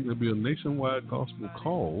Standard Time, there will be a nationwide gospel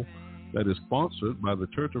call that is sponsored by the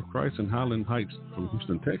Church of Christ in Highland Heights from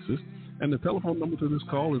Houston, Texas. And the telephone number to this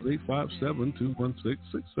call is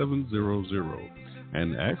 857-216-6700.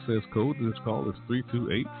 And the access code to this call is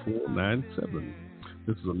 328497.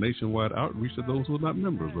 This is a nationwide outreach to those who are not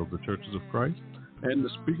members of the Churches of Christ. And the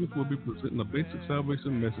speakers will be presenting a basic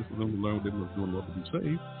salvation message for them to learn what they must do in order to be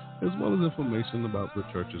saved, as well as information about the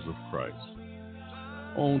Churches of Christ.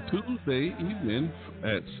 On Tuesday evening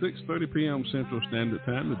at 6:30 p.m. Central Standard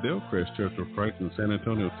Time, the Delcrest Church of Christ in San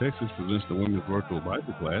Antonio, Texas presents the Women's Virtual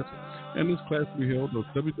Bible Class, and this class will be held on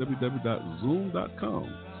www.zoom.com.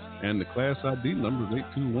 And the class ID number is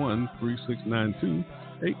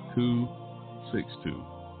 821-3692-8262.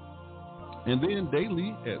 And then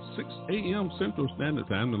daily at 6 a.m. Central Standard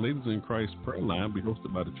Time, the Ladies in Christ prayer line will be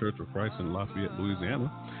hosted by the Church of Christ in Lafayette,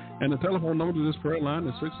 Louisiana. And the telephone number to this prayer line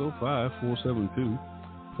is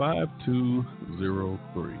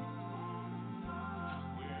 605-472-5203.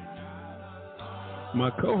 My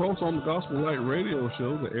co-host on the Gospel Light Radio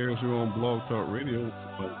Show that airs here on Blog Talk Radio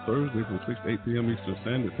on Thursday from 6 to 8 p.m. Eastern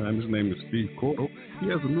Standard Time. His name is Steve Cordell. He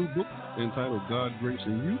has a new book entitled God, Grace,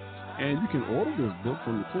 and You. And you can order this book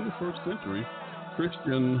from the 21st Century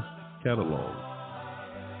Christian Catalog.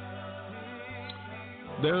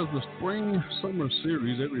 There's the Spring Summer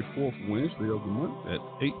Series every fourth Wednesday of the month at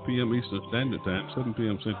 8 p.m. Eastern Standard Time, 7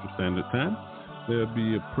 p.m. Central Standard Time. There'll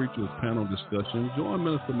be a preacher's panel discussion. Join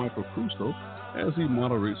Minister Michael Crusto as he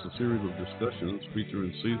moderates a series of discussions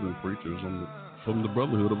featuring seasoned preachers from the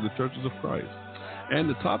Brotherhood of the Churches of Christ. And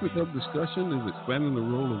the topic of discussion is expanding the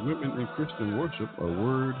role of women in Christian worship, a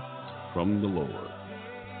word from the Lord.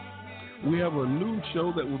 We have a new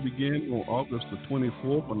show that will begin on August the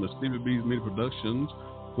 24th on the Stevie B's Media Productions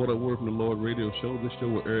What a Word from the Lord radio show. This show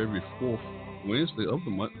will air every fourth Wednesday of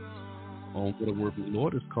the month on What a Word from the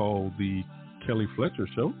Lord. It's called the Kelly Fletcher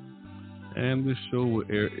Show. And this show will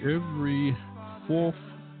air every fourth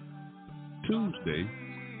Tuesday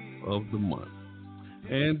of the month.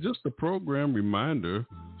 And just a program reminder,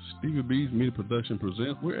 Stevie B's Media Production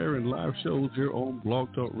presents. We're airing live shows here on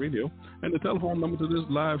Blog Talk Radio. And the telephone number to this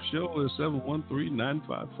live show is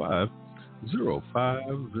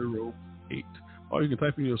 713-955-0508. Or you can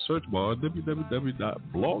type in your search bar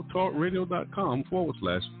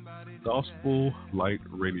www.blogtalkradio.com/Gospel Light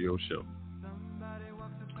Radio Show.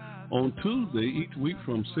 On Tuesday, each week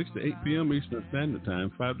from 6 to 8 p.m. Eastern Standard Time,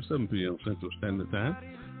 5 to 7 p.m. Central Standard Time,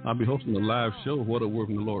 I'll be hosting a live show, What a Word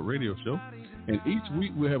from the Lord radio show. And each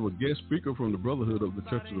week we'll have a guest speaker from the Brotherhood of the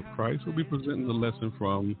Churches of Christ who'll be presenting the lesson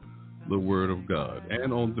from the Word of God.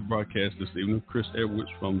 And on the broadcast this evening, Chris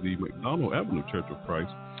Edwards from the MacDonald Avenue Church of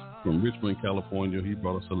Christ from Richmond, California. He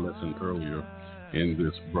brought us a lesson earlier in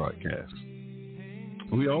this broadcast.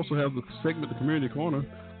 We also have the segment, The Community Corner,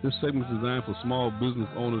 This segment is designed for small business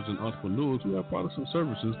owners and entrepreneurs who have products and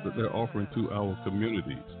services that they're offering to our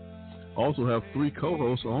communities. I also have three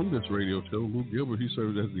co-hosts on this radio show. Lou Gilbert, he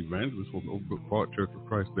serves as the evangelist for the Overbrook Park Church of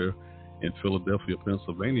Christ there in Philadelphia,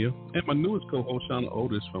 Pennsylvania. And my newest co-host, Shauna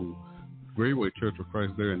Otis from Grayway Church of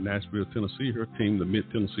Christ there in Nashville, Tennessee. Her team, the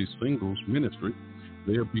Mid-Tennessee Singles Ministry,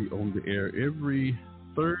 they'll be on the air every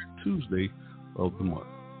third Tuesday of the month.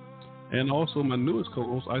 And also my newest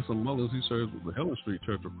co-host, Isa Mullins, he serves with the Helen Street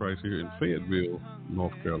Church of Christ here in Fayetteville,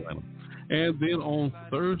 North Carolina. And then on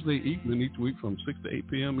Thursday evening each week from 6 to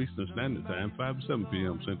 8 p.m. Eastern Standard Time, 5 to 7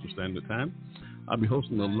 p.m. Central Standard Time, I'll be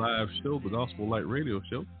hosting a live show, the Gospel Light Radio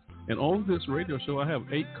Show. And on this radio show, I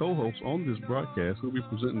have 8 co-hosts on this broadcast who will be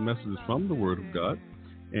presenting messages from the Word of God.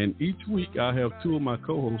 And each week, I have 2 of my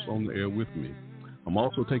co-hosts on the air with me. I'm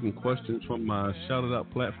also taking questions from my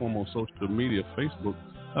shouted-out platform on social media, Facebook.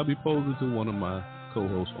 I'll be posing to one of my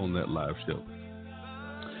co-hosts on that live show.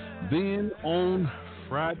 Then on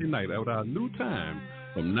Friday night, at our new time,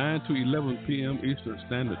 from 9 to 11 p.m. Eastern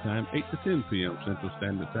Standard Time, 8 to 10 p.m. Central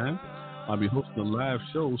Standard Time, I'll be hosting a live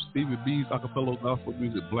show, Stevie B's Acapella Gospel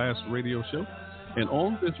Music Blast Radio Show. And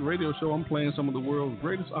on this radio show, I'm playing some of the world's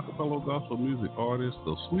greatest acapella gospel music artists,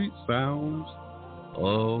 the sweet sounds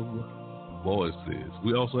of voices.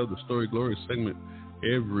 We also have the Story Glory segment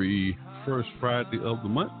every first Friday of the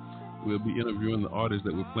month. We'll be interviewing the artists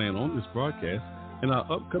that we're playing on this broadcast. And our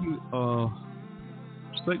upcoming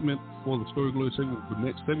segment for the Story Glory segment, the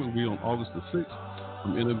next segment will be on August the 6th.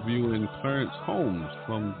 I'm interviewing Clarence Holmes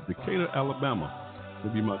from Decatur, Alabama.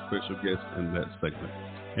 He'll be my special guest in that segment.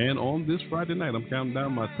 And on this Friday night, I'm counting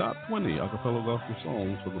down my top 20 acapella gospel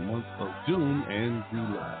songs for the month of June and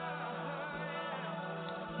July.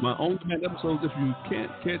 My on-demand episodes, if you can't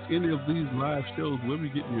catch any of these live shows, wherever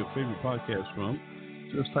you're getting your favorite podcast from,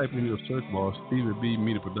 just type in your search bar, Stevie B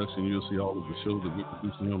Media Production. You'll see all of the shows that we're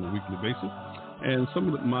producing on a weekly basis. And some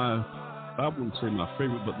of I wouldn't say my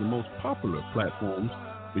favorite, but the most popular platforms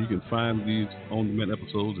where you can find these on-demand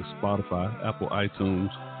episodes is Spotify, Apple iTunes,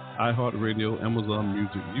 iHeartRadio, Amazon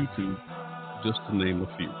Music, YouTube, just to name a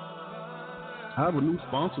few. I have a new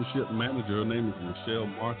sponsorship manager. Her name is Michelle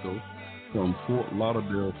Marco from Fort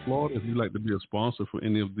Lauderdale, Florida. If you'd like to be a sponsor for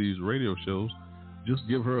any of these radio shows, just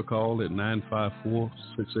give her a call at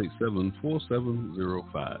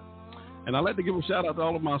 954-687-4705. And I'd like to give a shout out to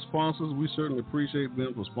all of my sponsors. We certainly appreciate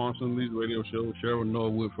them for sponsoring these radio shows. Sharon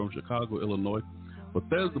Norwood from Chicago, Illinois.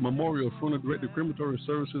 Bethesda Memorial Funeral Directed Crematory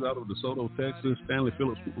Services out of DeSoto, Texas. Stanley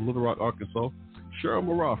Phillips from Little Rock, Arkansas. Cheryl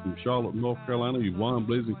Murrah from Charlotte, North Carolina. Yvonne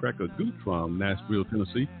Blazing Cracker Goot from Nashville,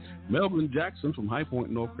 Tennessee. Melvin Jackson from High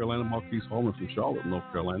Point, North Carolina. Marquise Holman from Charlotte, North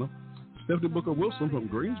Carolina. Stephanie Booker Wilson from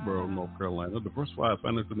Greensboro, North Carolina. Diversified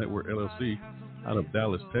Financial Network, LLC, out of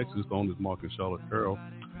Dallas, Texas. Owned as Mark and Charlotte Carroll.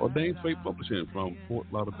 Ordained Faith Publishing from Fort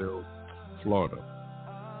Lauderdale, Florida.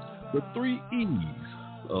 The 3 E's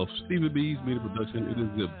of Stevie B's Media Production. It is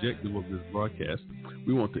the objective of this broadcast.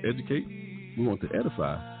 We want to educate, we want to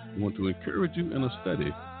edify, we want to encourage you in a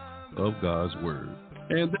study of God's Word.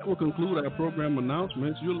 And that will conclude our program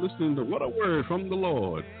announcements. You're listening to What a Word from the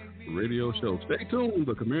Lord radio show. Stay tuned.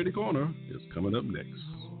 The Community Corner is coming up next.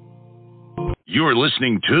 You're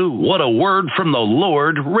listening to What a Word from the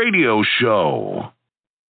Lord radio show.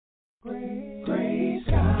 Gray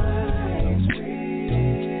skies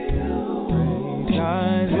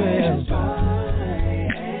will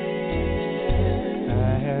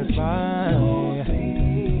satisfy. You'll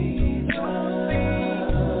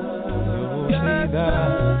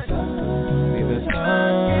see the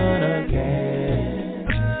sun again.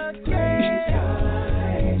 Gray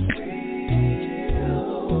skies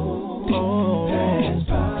will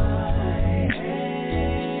satisfy.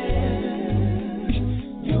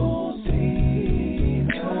 You'll see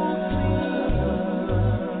the sun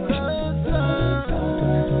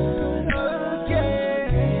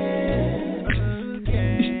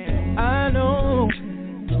again. I know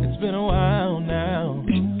it's been a while now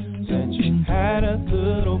since you had a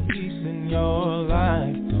little peace in your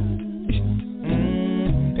life.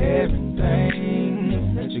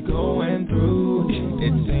 Everything that you're going through,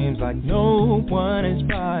 it seems like no one is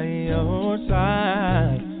by your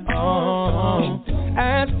side. Oh,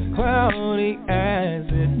 as cloudy as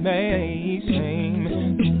it may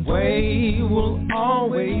seem, the way will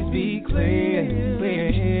always be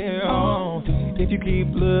clear. Oh, if you keep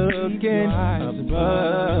looking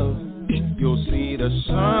above, you'll see the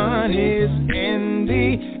sun is in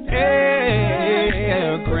the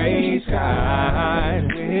air. Gray skies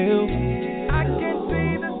will, I can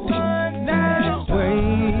see the sun now.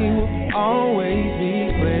 Way will always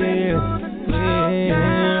be clear.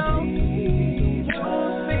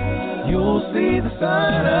 You'll see the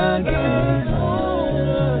sun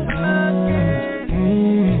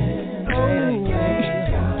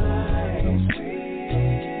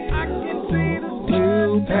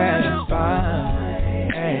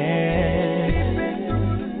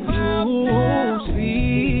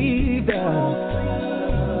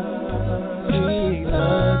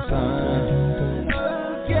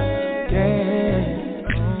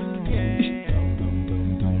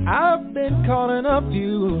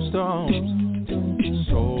storms.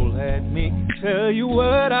 So let me tell you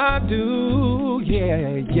what I do,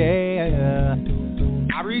 yeah.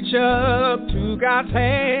 I reach up to God's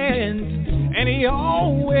hand, and He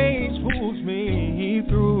always pulls me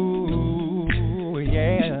through,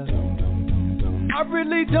 yeah. I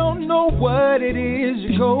really don't know what it is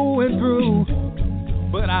you're going through,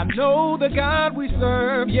 but I know the God we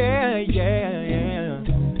serve, yeah.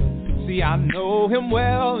 See, I know Him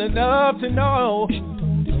well enough to know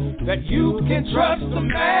that you can trust the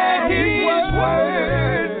man, His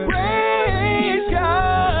word. Praise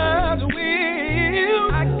God's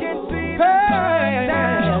will. I can see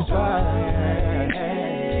that's right.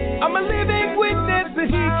 I'm a living witness that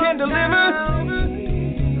He can deliver.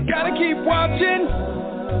 Gotta keep watching.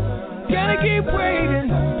 Gotta keep waiting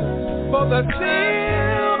for the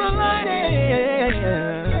silver lining.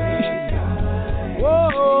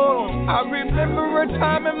 Whoa, I remember a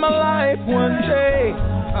time in my life one day.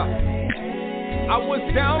 I was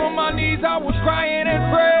down on my knees, I was crying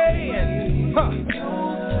and praying.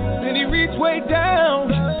 Then He reached way down,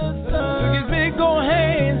 took His big old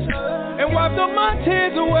hands and wiped all my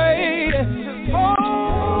tears away. Hold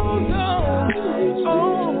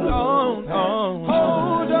on,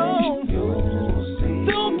 hold on.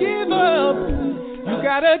 Don't give up. You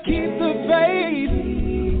gotta keep the faith.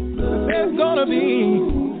 There's gonna be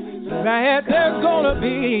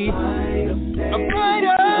a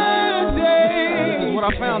brighter day. That's what I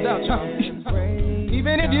found out, child.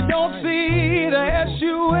 Even if you don't see the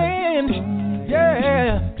S-U-N,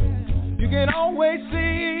 yeah, you can always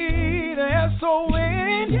see the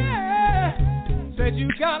S-O-N, yeah. Said you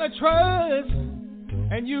gotta trust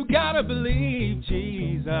and you gotta believe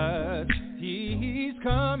Jesus. He's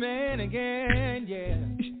coming again, yeah.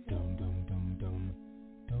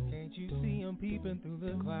 Can't you see Him peeping through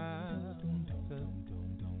the clouds,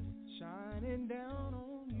 shining down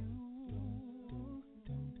on you?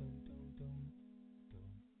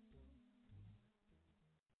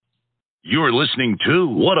 You're listening to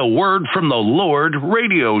What a Word from the Lord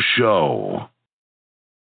radio show.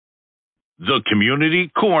 The Community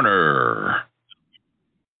Corner.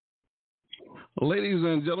 Ladies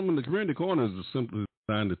and gentlemen, the Community Corner is simply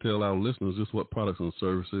designed to tell our listeners just what products and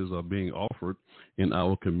services are being offered in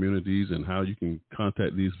our communities and how you can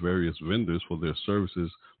contact these various vendors for their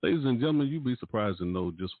services. Ladies and gentlemen, you'd be surprised to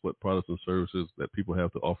know just what products and services that people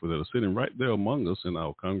have to offer that are sitting right there among us in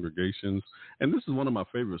our congregations. And this is one of my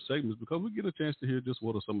favorite segments because we get a chance to hear just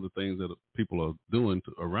what are some of the things that people are doing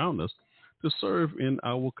around us to serve in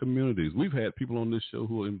our communities. We've had people on this show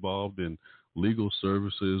who are involved in legal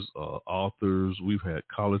services, authors. We've had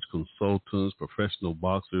college consultants, professional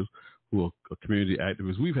boxers who are community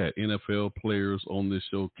activists. We've had NFL players on this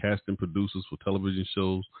show, casting producers for television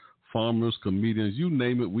shows, farmers, comedians, you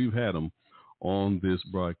name it, we've had them on this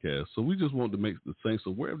broadcast. So we just want to make the Saints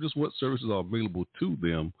aware of just what services are available to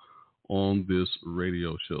them on this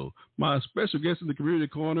radio show. My special guest in the Community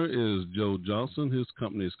Corner is Joe Johnson. His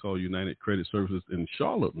company is called United Credit Services in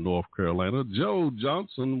Charlotte, North Carolina. Joe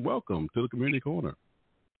Johnson, welcome to the Community Corner.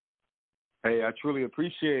 Hey, I truly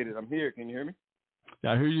appreciate it. I'm here. Can you hear me?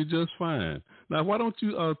 I hear you just fine. Now, why don't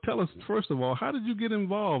you tell us, first of all, how did you get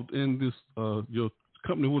involved in this, your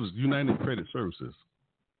company, what is United Credit Services?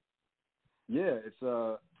 Yeah, it's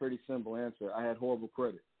a pretty simple answer. I had horrible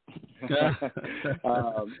credit. Yeah,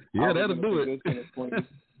 that'll do it.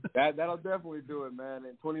 That'll definitely do it, man.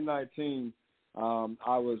 In 2019,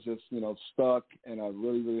 I was just, stuck in a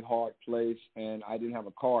really, really hard place, and I didn't have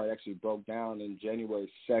a car. It actually broke down in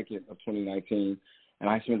January 2nd of 2019, and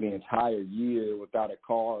I spent the entire year without a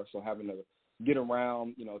car, so having to get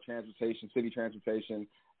around, transportation, city transportation,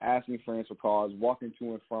 asking friends for cars, walking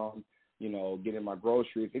to and from, getting my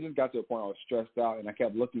groceries. It just got to a point I was stressed out, and I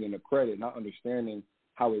kept looking into credit, not understanding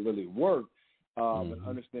how it really worked, but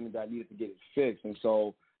understanding that I needed to get it fixed. And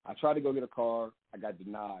so I tried to go get a car. I got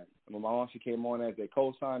denied. And when my mom, she came on as a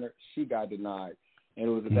co-signer, she got denied. And it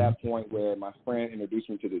was at that point where my friend introduced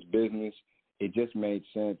me to this business. It just made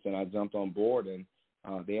sense, and I jumped on board, and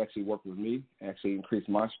they actually worked with me, actually increased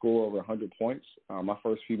my score over 100 points my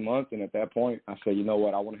first few months. And at that point, I said, you know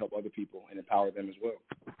what, I want to help other people and empower them as well.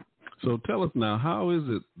 So tell us now, how is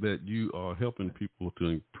it that you are helping people to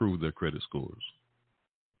improve their credit scores?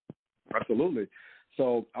 Absolutely.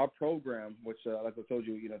 So our program, which, like I told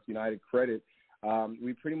you, it's United Credit,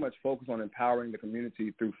 we pretty much focus on empowering the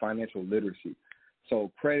community through financial literacy.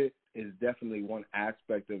 So credit is definitely one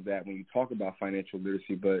aspect of that when you talk about financial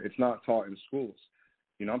literacy, but it's not taught in schools.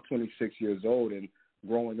 I'm 26 years old, and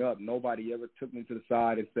growing up, nobody ever took me to the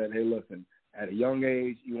side and said, hey, listen, at a young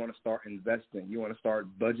age, you want to start investing. You want to start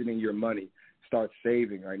budgeting your money, start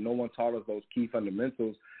saving, right? No one taught us those key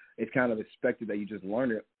fundamentals. it's kind of expected that you just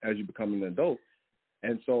learn it as you become an adult.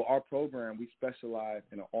 And so our program, we specialize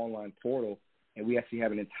in an online portal, and we actually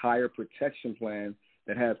have an entire protection plan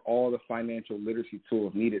that has all the financial literacy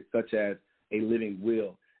tools needed, such as a living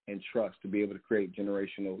will and trust to be able to create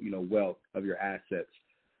generational, wealth of your assets.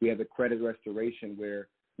 We have a credit restoration where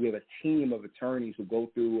we have a team of attorneys who go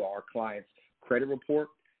through our clients' credit report,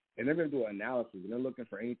 and they're going to do an analysis, and they're looking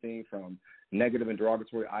for anything from negative and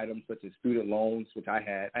derogatory items such as student loans, which I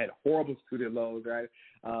had horrible student loans, right?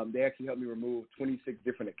 They actually helped me remove 26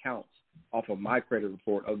 different accounts off of my credit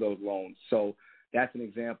report of those loans. So that's an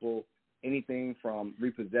example. Anything from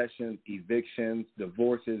repossessions, evictions,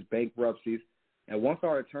 divorces, bankruptcies. And once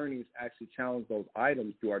our attorneys actually challenge those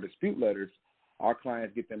items through our dispute letters, our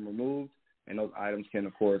clients get them removed, and those items can,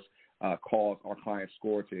 of course, cause our client's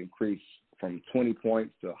score to increase from 20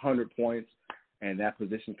 points to 100 points, and that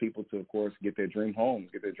positions people to, of course, get their dream homes,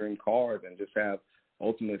 get their dream cars, and just have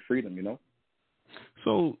ultimate freedom,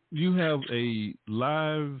 So you have a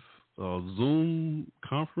live Zoom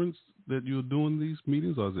conference that you're doing these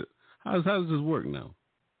meetings, or is it how does this work now?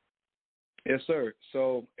 Yes, sir.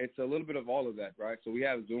 So it's a little bit of all of that, right? So we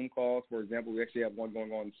have Zoom calls. For example, we actually have one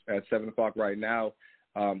going on at 7 o'clock right now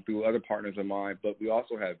through other partners of mine, but we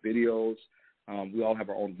also have videos. We all have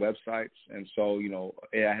our own websites, and so,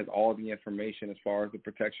 it has all the information as far as the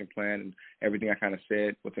protection plan and everything I kind of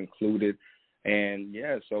said, what's included. And,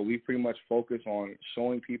 so we pretty much focus on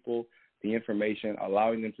showing people the information,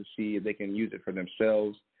 allowing them to see if they can use it for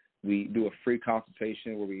themselves. We do a free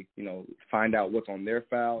consultation where we, find out what's on their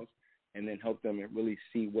files and then help them really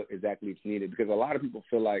see what exactly is needed. Because a lot of people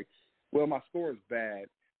feel like, well, my score is bad,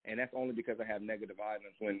 and that's only because I have negative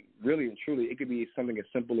items, when really and truly it could be something as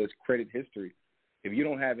simple as credit history. If you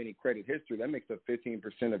don't have any credit history, that makes up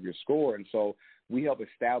 15% of your score. And so we help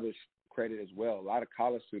establish credit as well. A lot of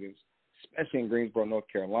college students, especially in Greensboro, North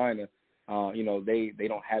Carolina, they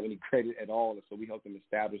don't have any credit at all. And so we help them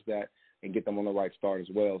establish that and get them on the right start as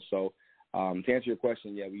well. So to answer your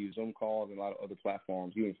question, we use Zoom calls and a lot of other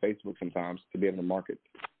platforms, even Facebook sometimes, to be able to market.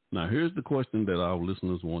 Now, here's the question that our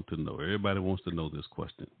listeners want to know. Everybody wants to know this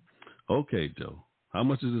question. Okay, Joe, how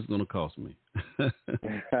much is this going to cost me?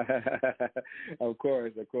 Of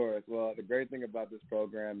course. Well, the great thing about this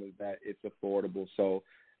program is that it's affordable. So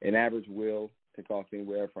an average will can cost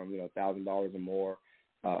anywhere from $1,000 or more.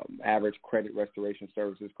 Average credit restoration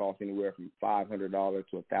services cost anywhere from $500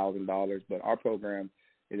 to $1,000. But our program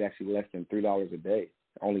is actually less than $3 a day,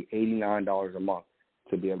 only $89 a month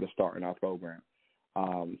to be able to start in our program.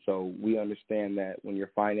 So we understand that when your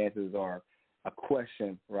finances are a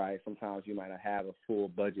question, right, sometimes you might not have a full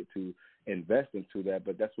budget to invest into that,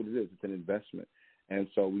 but that's what it is. It's an investment. And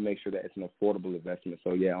so we make sure that it's an affordable investment.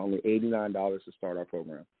 So, only $89 to start our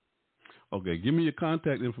program. Okay, give me your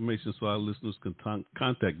contact information so our listeners can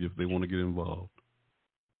contact you if they want to get involved.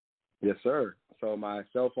 Yes, sir. So my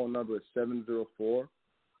cell phone number is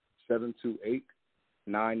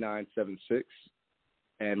 704-728-9976.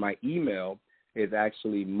 And my email is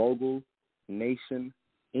actually mogulnationinc,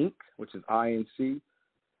 which is INC,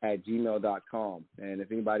 at gmail.com. And if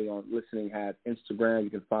anybody listening has Instagram, you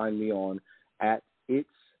can find me on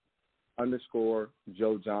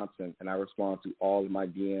 @it's_Joe Johnson, and I respond to all of my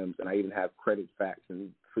DMs, and I even have credit facts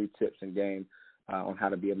and free tips and game on how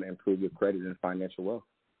to be able to improve your credit and financial wealth.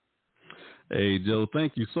 Hey, Joe,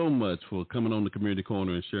 thank you so much for coming on the Community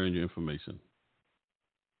Corner and sharing your information.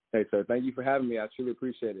 Hey, sir, thank you for having me. I truly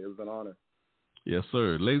appreciate it. It was an honor. Yes,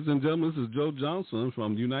 sir. Ladies and gentlemen, this is Joe Johnson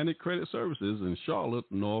from United Credit Services in Charlotte,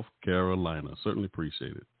 North Carolina. Certainly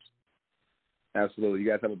appreciate it. Absolutely. You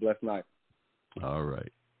guys have a blessed night. All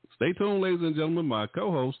right. Stay tuned, ladies and gentlemen. My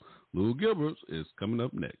co-host, Lou Gilbert, is coming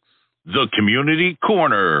up next. The Community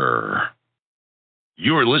Corner.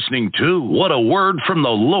 You're listening to What a Word from the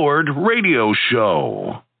Lord radio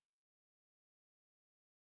show.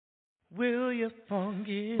 Will you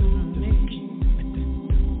forgive me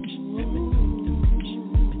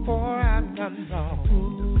for I've done wrong?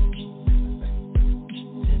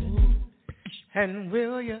 And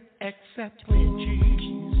will you accept me, Jesus,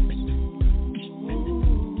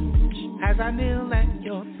 as I kneel at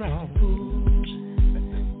your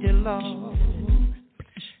throne, dear Lord?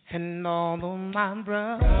 And all of my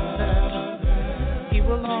brothers, he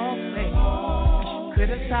will always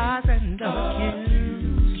criticize and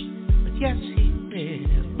accuse, but yes, he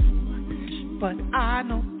will. But I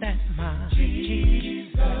know that my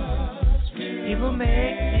Jesus, he will make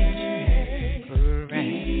me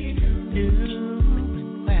brand new.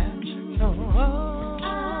 Well,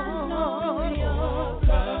 your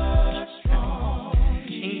blood is strong.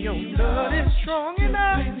 Your blood is strong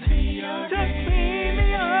enough to clean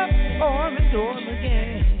me up or restore me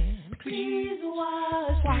again.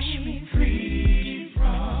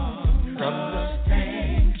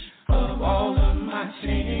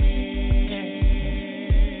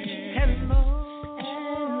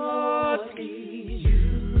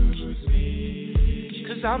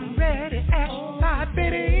 I'm ready at thy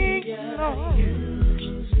bidding, Lord.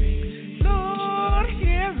 Lord,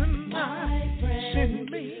 here am I, send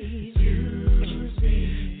me.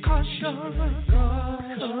 'Cause you're a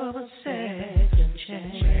God of a second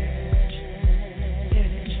chance.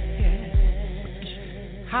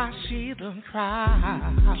 I see them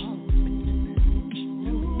crowd,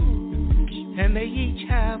 and they each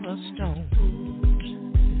have a stone,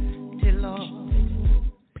 dear Lord.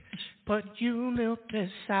 But you live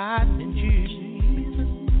beside me, Jesus,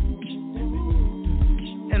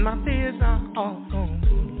 and my fears are all gone.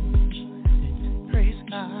 Praise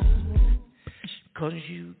God, 'cause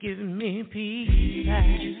you give me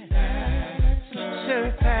peace that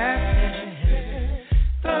surpasses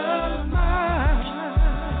the mind.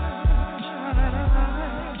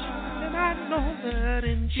 And I know that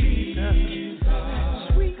in Jesus'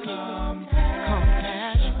 sweet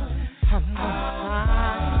compassion, I'm not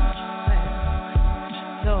fine.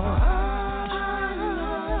 No, I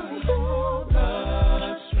know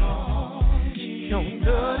the strong. Your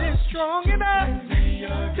blood is strong enough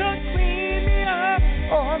to clean me up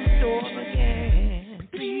on the door again.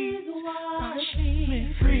 Please wash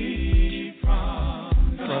me free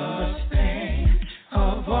from the stain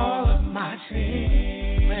of all of my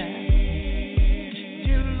sins.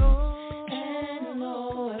 You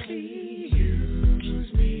Lord, please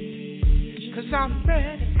use me, 'cause I'm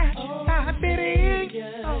ready at thy bidding.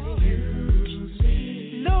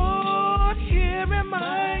 Lord, here am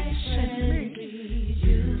I, send me.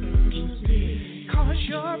 'Cause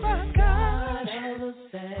you're a God of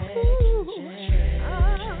affection.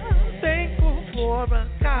 I'm thankful for a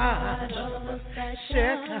God of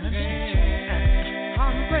affection.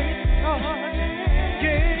 I'm grateful Lord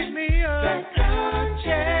gave me a second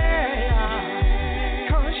chance.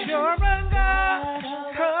 'Cause you're a God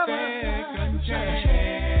of affection.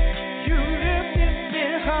 You lifted me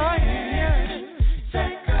higher.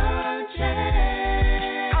 Second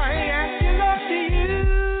chance. I ask you, Lord, to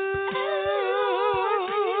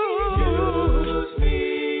use me.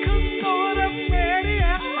 'Cause Lord, I'm ready.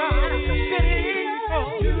 I'm sitting for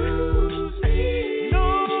you.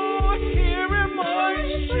 Lord, here am I,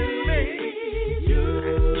 send me.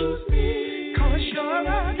 Use me. 'Cause you're a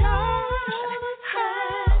God.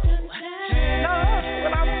 Lord,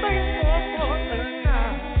 when I'm thankful for the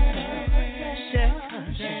God. Second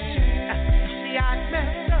chance. See, I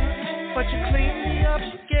messed up, but you cleaned me up,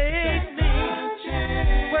 gave me.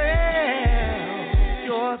 Well,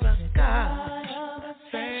 you're the God.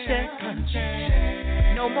 Second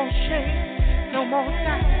chance. No more shame, no more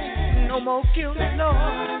doubt, no more guilt,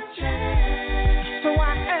 Lord. So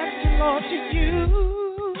I ask you, Lord, to use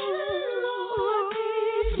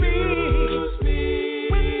me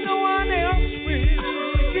when no one else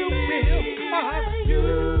will. You will, Father.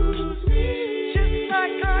 Use me just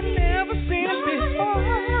like I've never seen it before.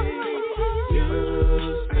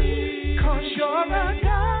 Use me, 'cause you're a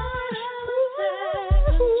God.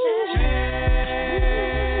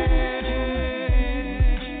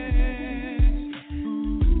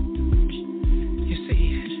 You see,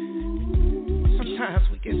 sometimes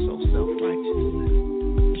we get so self-righteous.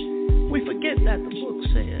 We forget that the book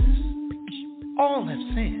says all have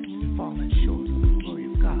sinned and fallen short of the glory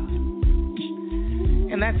of God.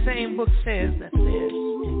 And that same book says that there's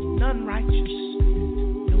none righteous,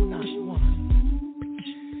 no, not one.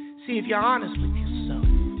 See, if you're honest with yourself,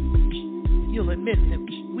 you'll admit that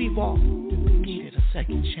we've all needed a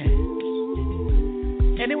second chance.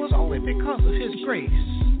 And it was only because of his grace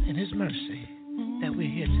and his mercy that we're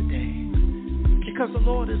here today. Because the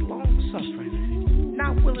Lord is long-suffering,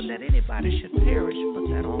 not willing that anybody should perish, but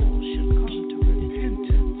that all should come to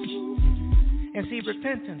repentance. And see,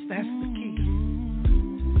 repentance, that's the key.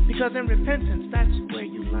 Because in repentance, that's where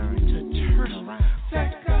you learn to turn around.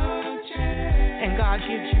 And God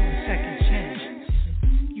gives you a second chance.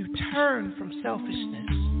 You turn from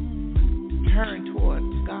selfishness, turn toward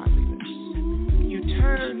godliness. You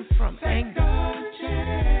turn from anger,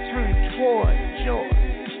 turn toward joy.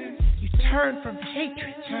 You turn from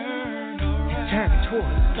hatred, turn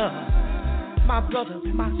toward love. My brother,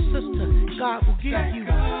 my sister, God will give you a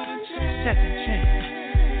second chance.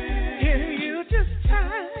 If you just turn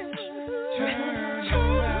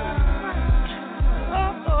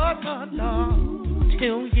around, Lord,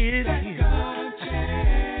 till you do.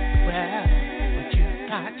 Well, but you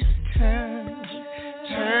got to turn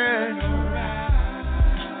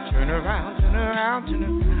around, turn around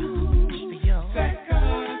for your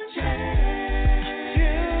second chance. You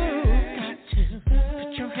got to put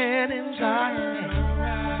your hand in God's hand.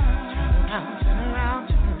 Turn around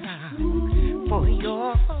for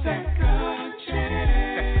your second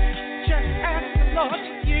chance. Just ask the Lord to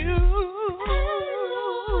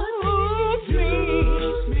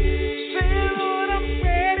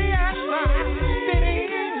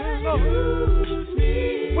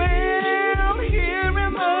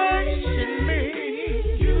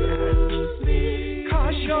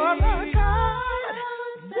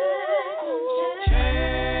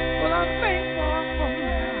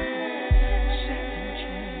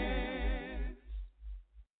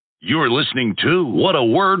You're listening to What a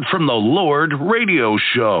Word from the Lord radio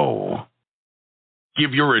show.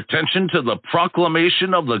 Give your attention to the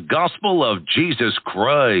proclamation of the gospel of Jesus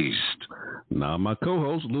Christ. Now, my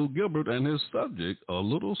co-host, Lou Gilbert, and his subject, A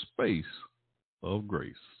Little Space of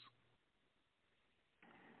Grace.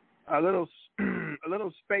 A little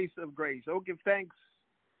space of grace. Oh, give thanks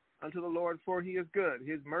unto the Lord, for he is good.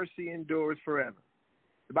 His mercy endures forever.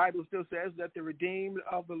 The Bible still says that the redeemed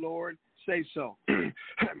of the Lord say so.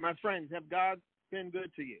 My friends, have God been good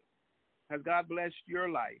to you? Has God blessed your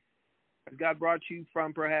life? Has God brought you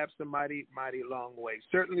from perhaps a mighty, mighty long way?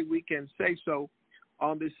 Certainly we can say so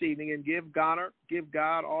on this evening and give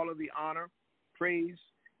God all of the honor, praise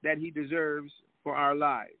that he deserves for our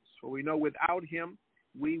lives. For we know without him,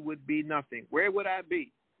 we would be nothing. Where would I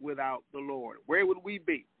be without the Lord? Where would we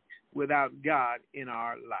be without God in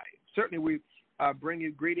our life? Certainly we bring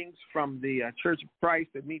you greetings from the Church of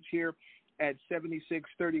Christ that meets here at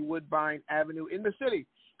 7630 Woodbine Avenue in the city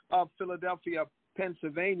of Philadelphia,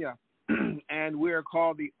 Pennsylvania. And we are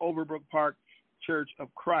called the Overbrook Park Church of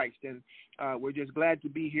Christ. And we're just glad to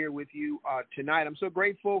be here with you tonight. I'm so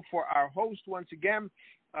grateful for our host once again,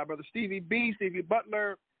 Brother Stevie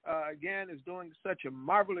Butler. Again, is doing such a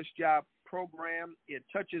marvelous job program. It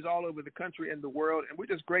touches all over the country and the world. And we're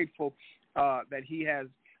just grateful that he has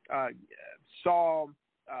saw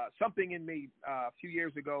something in me a few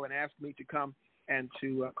years ago and asked me to come and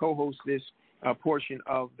to co-host this portion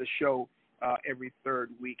of the show every third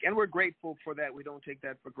week. And we're grateful for that. We don't take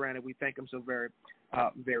that for granted. We thank him so very,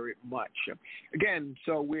 very much. Again,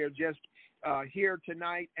 so we're just here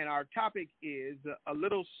tonight, and our topic is a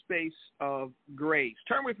little space of grace.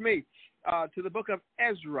 Turn with me to the book of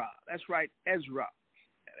Ezra. That's right, Ezra.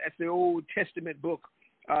 That's the Old Testament book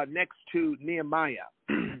next to Nehemiah.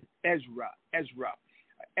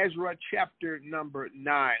 Ezra chapter number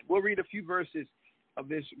 9. We'll read a few verses of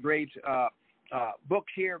this great book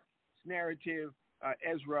here. Narrative,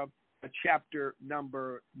 Ezra, chapter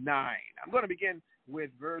number 9. I'm going to begin with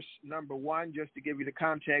verse number 1 just to give you the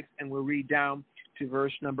context, and we'll read down to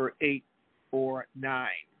verse number 8 or 9.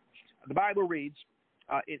 The Bible reads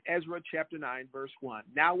in Ezra chapter 9, verse 1.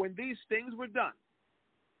 Now when these things were done,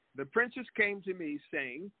 the princes came to me,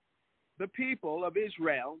 saying, the people of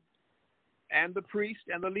Israel and the priests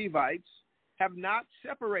and the Levites have not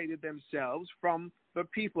separated themselves from the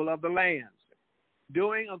people of the lands,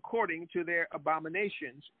 doing according to their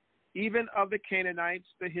abominations, even of the Canaanites,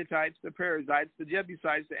 the Hittites, the Perizzites, the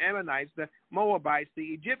Jebusites, the Ammonites, the Moabites, the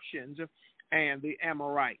Egyptians, and the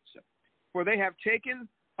Amorites. For they have taken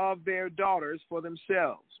of their daughters for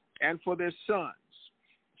themselves and for their sons,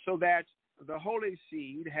 so that the holy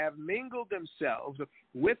seed have mingled themselves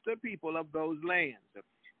with the people of those lands.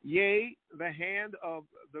 Yea, the hand of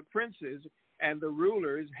the princes and the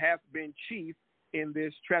rulers hath been chief in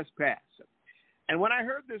this trespass. And when I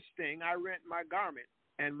heard this thing, I rent my garment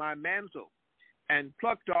and my mantle, and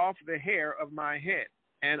plucked off the hair of my head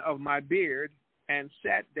and of my beard, and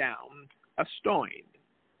sat down astoned.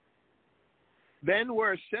 Then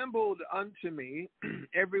were assembled unto me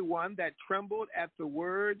every one that trembled at the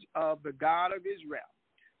words of the God of Israel,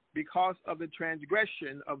 because of the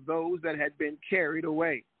transgression of those that had been carried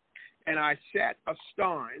away. And I sat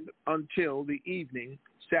astonished until the evening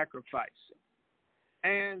sacrifice.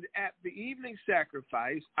 And at the evening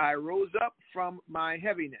sacrifice, I rose up from my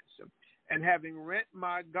heaviness, and having rent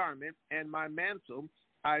my garment and my mantle,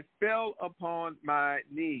 I fell upon my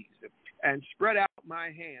knees, and spread out my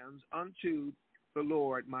hands unto the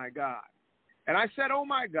Lord my God. And I said, O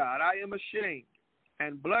my God, I am ashamed,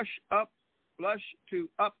 and blush to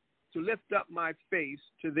lift up my face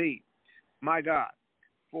to thee, my God.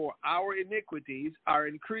 For our iniquities are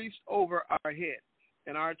increased over our head,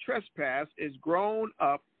 and our trespass is grown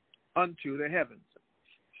up unto the heavens.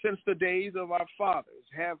 Since the days of our fathers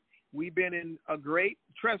have we been in a great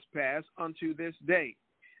trespass unto this day,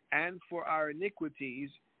 and for our iniquities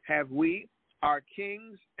have we, our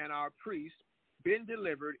kings and our priests, been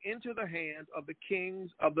delivered into the hands of the kings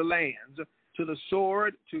of the lands, to the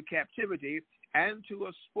sword, to captivity, and to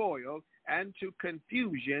a spoil, and to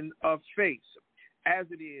confusion of face, as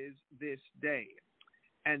it is this day.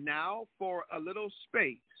 And now for a little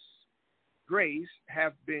space, grace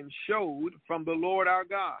hath been showed from the Lord our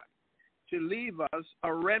God, to leave us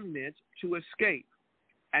a remnant to escape,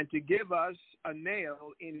 and to give us a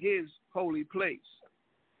nail in his holy place,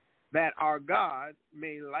 that our God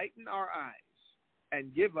may lighten our eyes,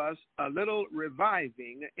 and give us a little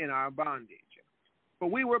reviving in our bondage. For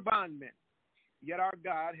we were bondmen, yet our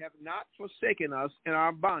God hath not forsaken us in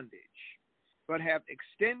our bondage, but hath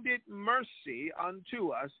extended mercy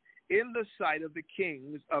unto us in the sight of the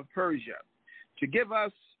kings of Persia, to give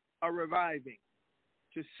us a reviving,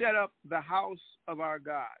 to set up the house of our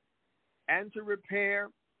God, and to repair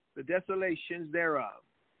the desolations thereof,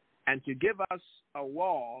 and to give us a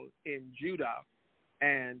wall in Judah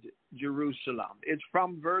and Jerusalem. It's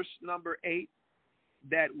from verse number 8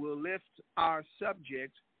 that will lift our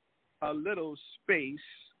subject, a little space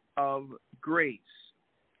of grace.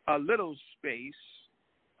 A little space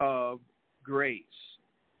of grace.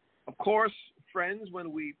 Of course, friends,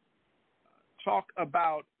 when we talk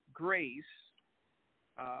about grace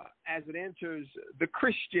as it enters the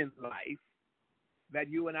Christian life that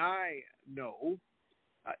you and I know,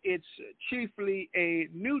 it's chiefly a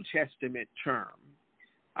New Testament term,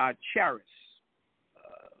 charis.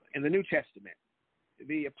 In the New Testament,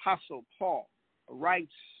 the Apostle Paul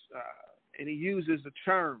writes and he uses the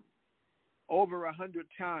term over 100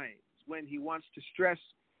 times when he wants to stress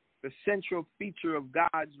the central feature of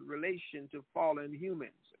God's relation to fallen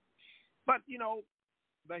humans. But, you know,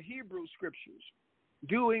 the Hebrew scriptures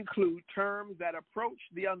do include terms that approach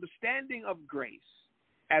the understanding of grace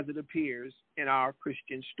as it appears in our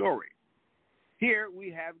Christian story. Here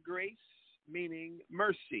we have grace, meaning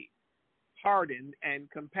mercy, pardon, and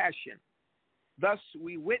compassion. Thus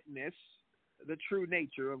we witness the true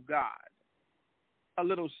nature of God, a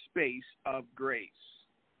little space of grace.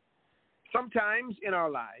 Sometimes in our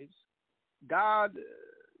lives, God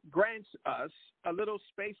grants us a little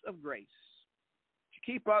space of grace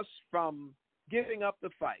to keep us from giving up the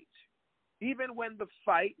fight, even when the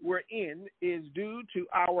fight we're in is due to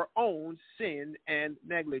our own sin and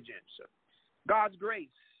negligence. God's grace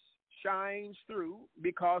shines through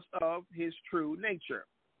because of his true nature.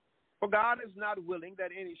 For God is not willing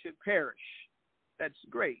that any should perish. That's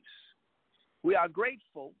grace. We are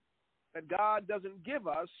grateful that God doesn't give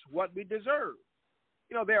us what we deserve.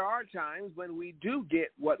 You know, there are times when we do get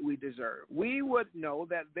what we deserve. We would know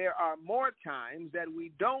that there are more times that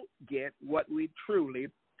we don't get what we truly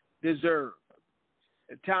deserve.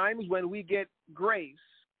 At times when we get grace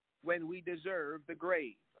when we deserve the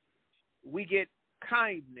grave. We get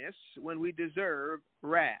kindness when we deserve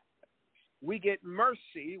wrath. We get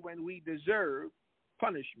mercy when we deserve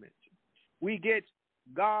punishment. We get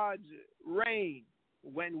God's rain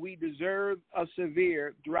when we deserve a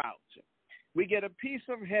severe drought. We get a piece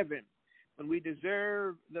of heaven when we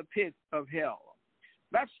deserve the pit of hell.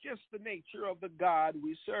 That's just the nature of the God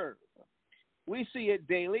we serve. We see it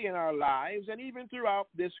daily in our lives and even throughout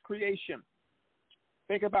this creation.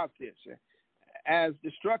 Think about this. As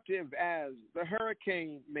destructive as the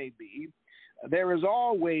hurricane may be, there is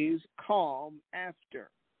always calm after.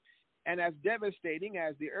 And as devastating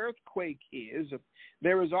as the earthquake is,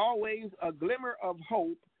 there is always a glimmer of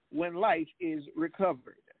hope when life is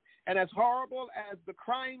recovered. And as horrible as the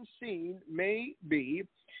crime scene may be,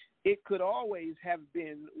 it could always have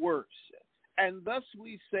been worse. And thus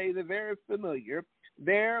we say the very familiar,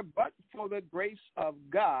 there but for the grace of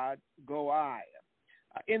God go I.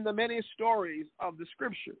 In the many stories of the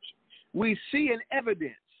scriptures, we see an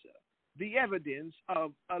evidence, the evidence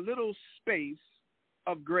of a little space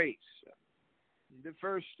of grace. The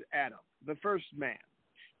first Adam, the first man,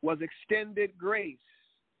 was extended grace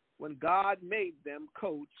when God made them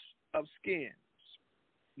coats of skins.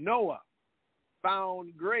 Noah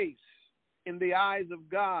found grace in the eyes of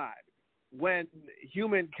God when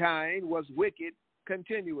humankind was wicked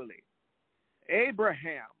continually.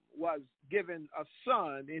 Abraham was given a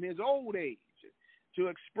son in his old age to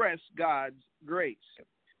express God's grace.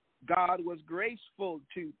 God was graceful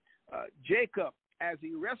to Jacob as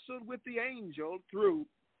he wrestled with the angel through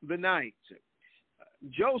the night.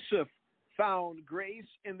 Joseph found grace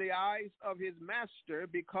in the eyes of his master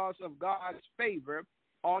because of God's favor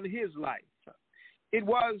on his life. It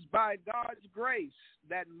was by God's grace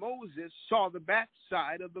that Moses saw the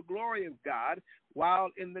backside of the glory of God while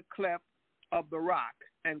in the cleft of the rock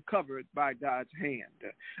and covered by God's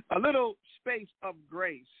hand. A little space of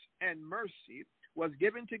grace and mercy was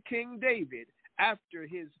given to King David after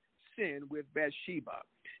his sin with Bathsheba.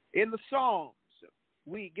 In the Psalms,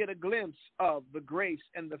 we get a glimpse of the grace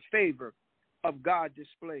and the favor of God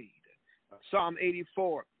displayed. Psalm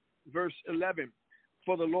 84, verse 11,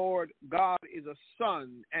 for the Lord God is a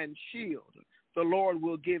sun and shield. The Lord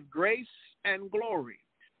will give grace and glory.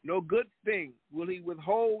 No good thing will he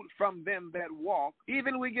withhold from them that walk.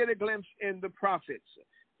 Even we get a glimpse in the prophets.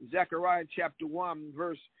 Zechariah chapter 1,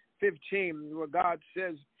 verse 15, where God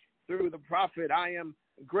says through the prophet, I am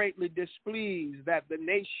greatly displeased that the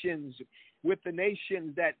nations, with the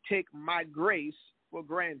nations that take my grace for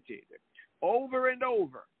granted. Over and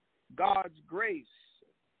over, God's grace,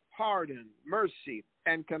 pardon, mercy,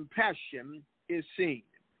 and compassion is seen.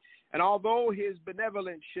 And although his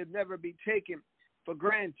benevolence should never be taken for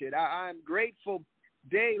granted. I'm grateful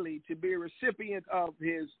daily to be a recipient of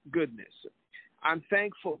his goodness. I'm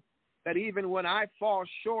thankful that even when I fall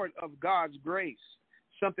short of God's grace,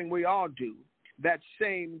 something we all do, that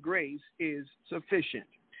same grace is sufficient.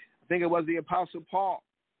 I think it was the Apostle Paul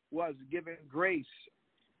was given grace,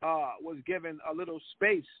 was given a little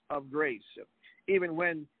space of grace, even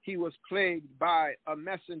when he was plagued by a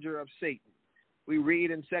messenger of Satan. We read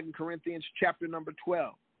in 2 Corinthians chapter number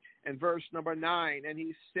 12 and verse number 9, and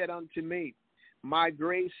he said unto me, my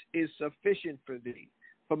grace is sufficient for thee,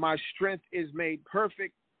 for my strength is made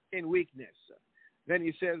perfect in weakness. Then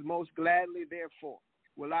he says, most gladly, therefore,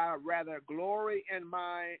 will I rather glory in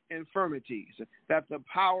my infirmities, that the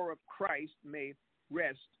power of Christ may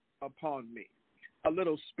rest upon me. A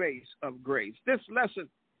little space of grace. This lesson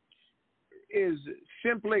is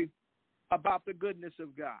simply about the goodness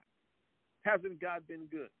of God. Hasn't God been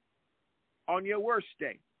good? On your worst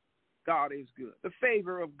day, God is good. The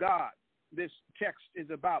favor of God, this text is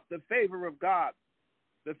about the favor of God.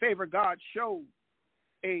 The favor God showed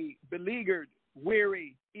a beleaguered,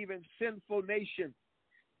 weary, even sinful nation,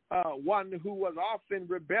 one who was often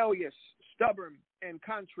rebellious, stubborn, and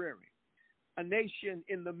contrary. A nation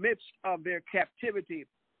in the midst of their captivity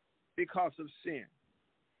because of sin.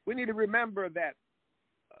 We need to remember that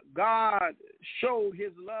God showed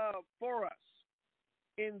his love for us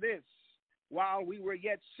in this. While we were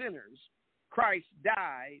yet sinners, Christ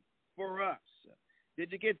died for us.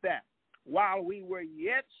 Did you get that? While we were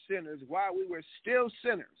yet sinners, while we were still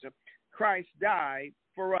sinners, Christ died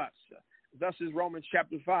for us. Thus is Romans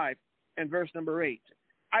chapter 5 and verse number 8.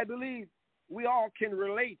 I believe we all can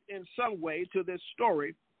relate in some way to this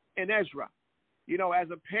story in Ezra. You know, as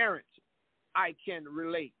a parent, I can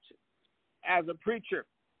relate. As a preacher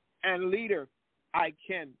and leader, I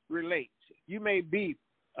can relate. You may be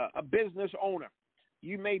a business owner.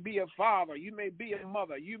 You may be a father. You may be a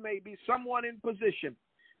mother. You may be someone in position.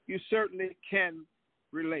 You certainly can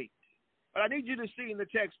relate. But I need you to see in the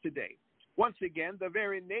text today, once again, the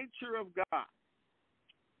very nature of God.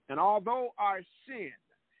 And although our sin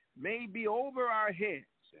may be over our heads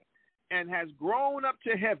and has grown up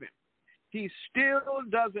to heaven, he still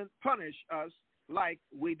doesn't punish us like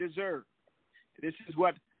we deserve. This is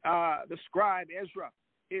what the scribe Ezra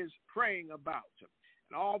is praying about.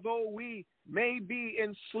 And although we may be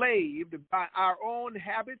enslaved by our own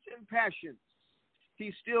habits and passions,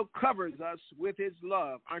 he still covers us with his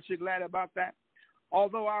love. Aren't you glad about that?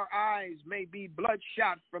 Although our eyes may be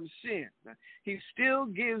bloodshot from sin, he still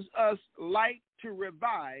gives us light to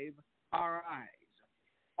revive our eyes.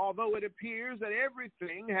 Although it appears that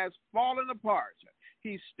everything has fallen apart,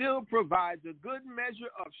 he still provides a good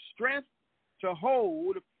measure of strength to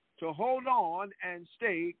hold on and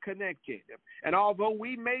stay connected. And although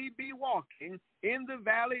we may be walking in the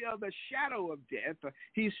valley of the shadow of death,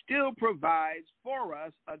 he still provides for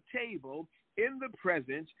us a table in the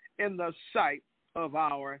presence, in the sight of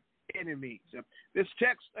our enemies. This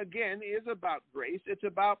text, again, is about grace. It's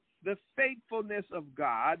about the faithfulness of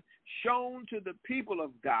God shown to the people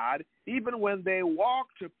of God, even when they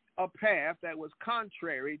walked a path that was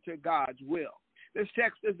contrary to God's will. This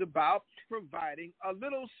text is about providing a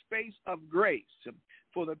little space of grace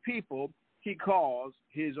for the people he calls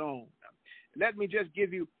his own. Let me just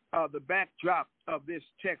give you the backdrop of this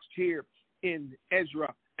text here in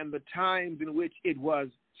Ezra and the times in which it was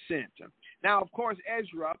sent. Now, of course,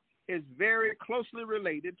 Ezra is very closely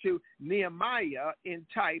related to Nehemiah in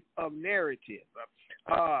type of narrative.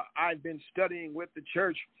 I've been studying with the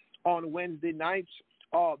church on Wednesday nights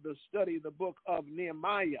the study of the book of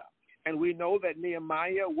Nehemiah. And we know that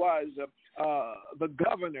Nehemiah was the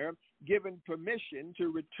governor given permission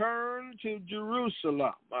to return to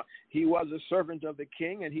Jerusalem. He was a servant of the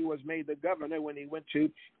king, and he was made the governor when he went to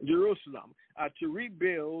Jerusalem to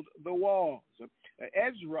rebuild the walls.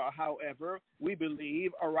 Ezra, however, we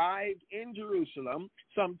believe, arrived in Jerusalem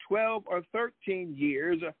some 12 or 13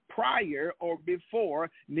 years prior or before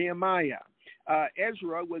Nehemiah.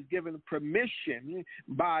 Ezra was given permission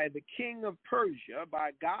by the king of Persia,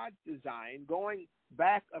 by God's design, going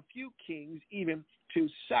back a few kings, even to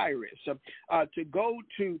Cyrus, to go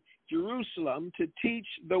to Jerusalem to teach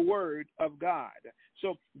the word of God.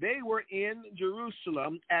 So they were in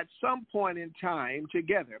Jerusalem at some point in time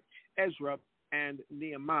together, Ezra and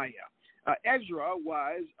Nehemiah. Ezra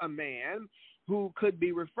was a man who could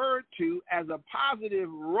be referred to as a positive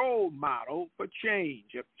role model for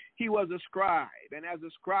change. He was a scribe, and as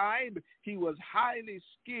a scribe, he was highly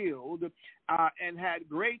skilled and had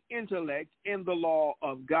great intellect in the law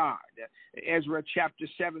of God. Ezra chapter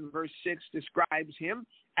 7, verse 6 describes him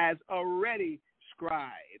as a ready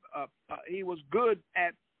scribe. He was good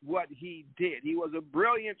at what he did. He was a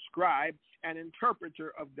brilliant scribe and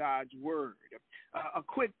interpreter of God's word. A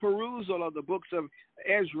quick perusal of the books of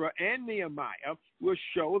Ezra and Nehemiah will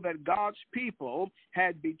show that God's people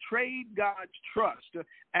had betrayed God's trust,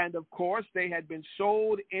 and of course they had been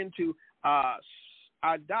sold into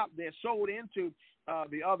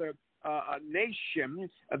the other nation.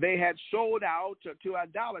 They had sold out to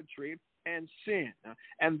idolatry and sin,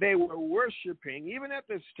 and they were worshiping, even at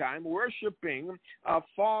this time, worshiping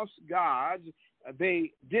false gods.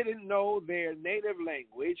 They didn't know their native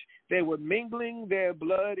language. They were mingling their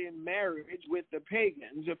blood in marriage with the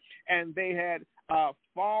pagans, and they had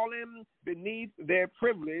fallen beneath their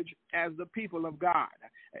privilege as the people of God.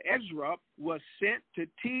 Ezra was sent to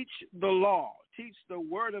teach the law, teach the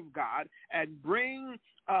word of God, and bring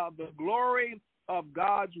the glory of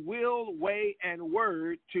God's will, way, and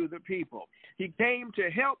word to the people. He came to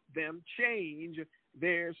help them change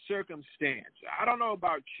their circumstance. I don't know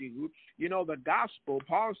about you. You know, the gospel,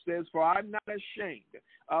 Paul says, for I'm not ashamed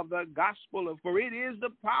of the gospel, for it is the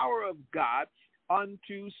power of God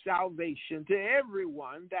unto salvation to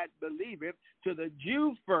everyone that believeth, to the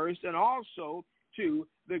Jew first and also to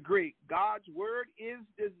the Greek. God's word is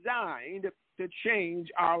designed to change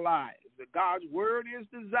our lives. God's word is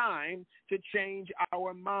designed to change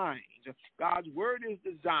our minds. God's word is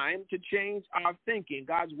designed to change our thinking.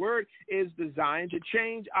 God's word is designed to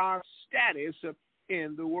change our status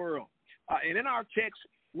in the world. And in our text,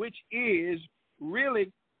 which is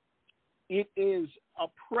really, it is a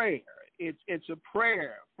prayer. It's a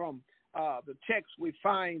prayer. From the text, we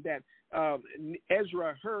find that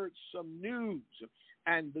Ezra heard some news,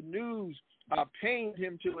 and the news pained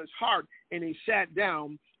him to his heart, and he sat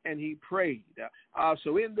down and he prayed.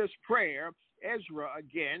 So in this prayer, Ezra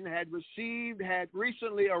again had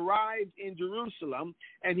recently arrived in Jerusalem,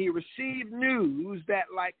 and he received news that,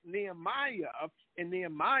 like Nehemiah, in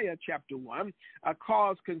Nehemiah chapter 1,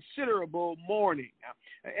 caused considerable mourning.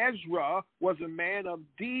 Ezra was a man of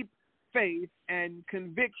deep faith and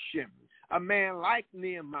conviction, a man like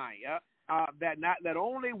Nehemiah that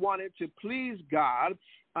only wanted to please God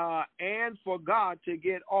and for God to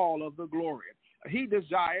get all of the glory. He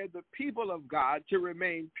desired the people of God to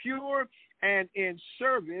remain pure and in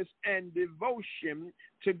service and devotion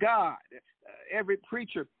to God. Every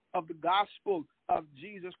preacher of the gospel of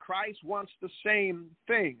Jesus Christ wants the same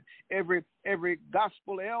thing. Every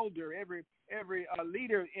gospel elder, every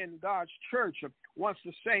leader in God's church wants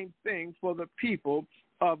the same thing for the people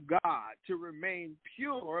of God, to remain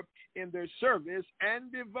pure in their service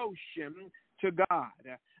and devotion to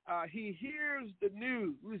God. He hears the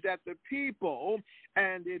news that the people,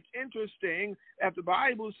 and it's interesting that the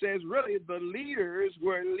Bible says really the leaders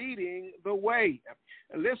were leading the way.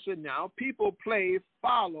 Listen now, people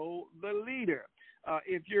follow the leader.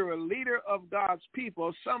 If you're a leader of God's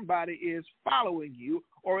people, somebody is following you,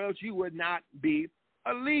 or else you would not be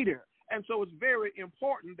a leader. And so it's very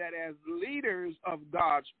important that as leaders of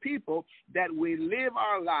God's people, that we live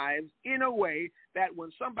our lives in a way that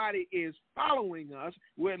when somebody is following us,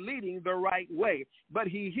 we're leading the right way. But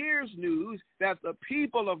he hears news that the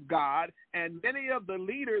people of God, and many of the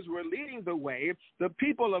leaders were leading the way, the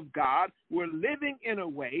people of God were living in a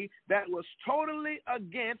way that was totally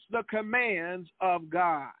against the commands of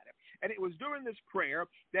God. And it was during this prayer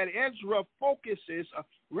that Ezra focuses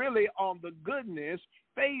really on the goodness,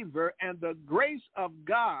 favor, and the grace of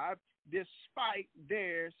God despite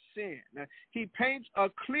their sin. He paints a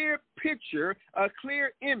clear picture, a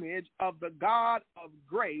clear image of the God of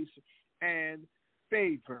grace and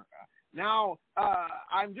favor. Now,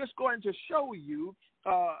 I'm just going to show you,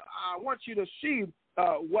 I want you to see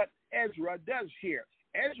what Ezra does here.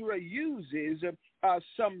 Ezra uses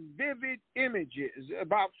some vivid images,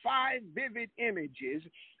 about 5 vivid images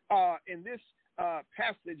in this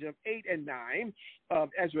passage of 8 and 9, of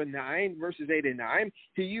Ezra 9, verses 8 and 9.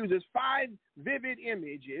 He uses 5 vivid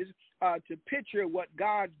images to picture what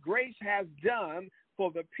God's grace has done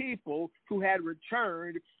for the people who had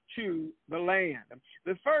returned to the land.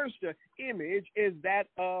 The first image is that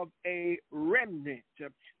of a remnant.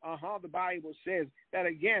 The Bible says that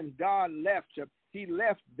again, God left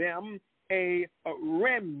them a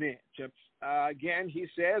remnant. Again, he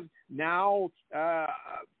says, now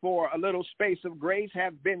for a little space of grace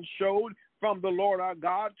have been showed from the Lord our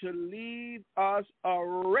God to leave us a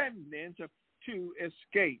remnant to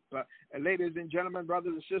escape. Ladies and gentlemen,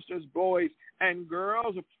 brothers and sisters, boys and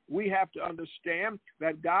girls, we have to understand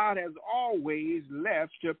that God has always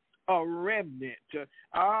left a remnant.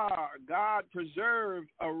 God preserved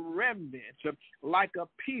a remnant like a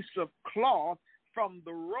piece of cloth from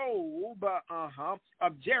the robe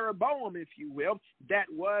of Jeroboam, if you will, that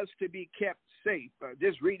was to be kept safe.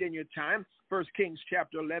 Just read in your time, 1 Kings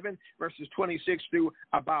chapter 11, verses 26 through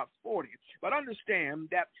about 40. But understand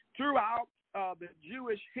that throughout the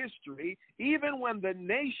Jewish history, even when the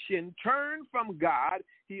nation turned from God,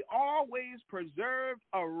 he always preserved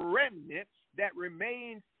a remnant that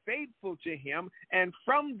remained faithful to him, and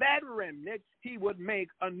from that remnant he would make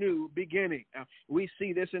a new beginning. We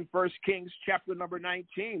see this in 1 Kings chapter number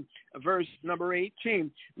 19, verse number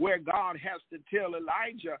 18, where God has to tell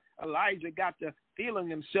Elijah. Elijah got to feeling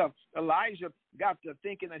himself. Elijah got to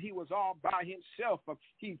thinking that he was all by himself.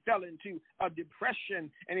 He fell into a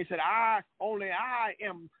depression, and he said, I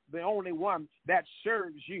am the only one that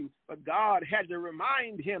serves you. But God had to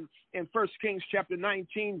remind him in 1 Kings chapter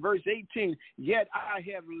 19, verse 18, yet I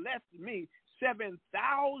have left me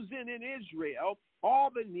 7,000 in Israel, all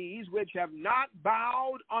the knees which have not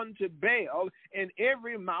bowed unto Baal, and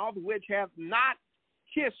every mouth which hath not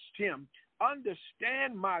kissed him.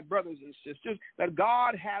 Understand, my brothers and sisters, that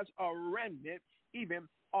God has a remnant even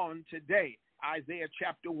on today. Isaiah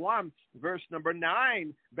chapter 1, verse number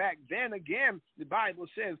 9. Back then again, the Bible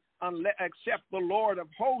says, except the Lord of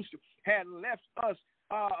hosts had left us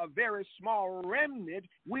a very small remnant,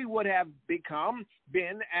 we would have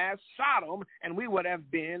been as Sodom, and we would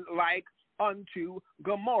have been like unto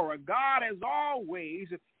Gomorrah. God has always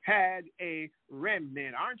had a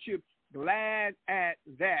remnant. Aren't you glad at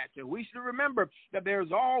that? We should remember that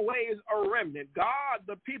there's always a remnant. God,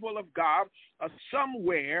 the people of God,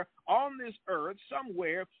 somewhere on this earth,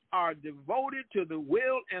 somewhere are devoted to the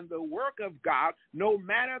will and the work of God, no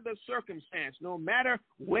matter the circumstance, no matter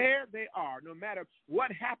where they are, no matter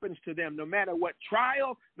what happens to them, no matter what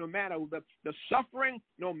trial, no matter the suffering,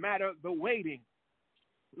 no matter the waiting.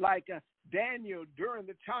 Like Daniel during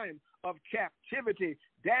the time of captivity,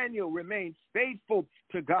 Daniel remained faithful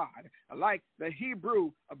to God. Like the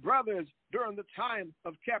Hebrew brothers during the time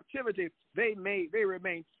of captivity, they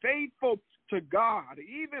remained faithful to God.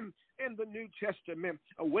 Even in the New Testament,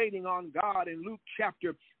 waiting on God in Luke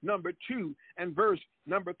chapter number 2 and verse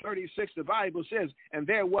number 36, the Bible says, and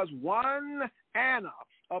there was one Anna,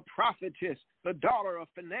 a prophetess, the daughter of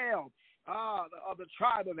Phanuel, of the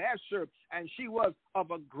tribe of Asher, and she was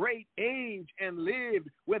of a great age and lived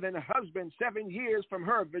with an husband 7 years from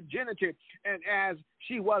her virginity, and as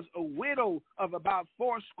she was a widow of about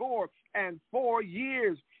 84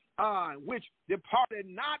 years, which departed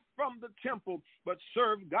not from the temple, but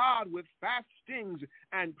served God with fastings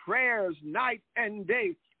and prayers night and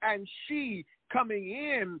day, and she coming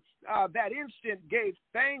in that instant gave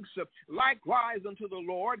thanks likewise unto the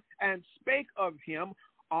Lord, and spake of him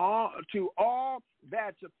to all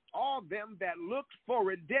them that looked for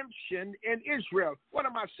redemption in Israel. What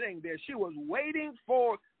am I saying there? She was waiting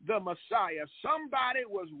for the Messiah. Somebody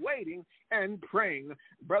was waiting and praying.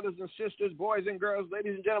 Brothers and sisters, boys and girls,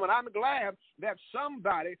 ladies and gentlemen, I'm glad that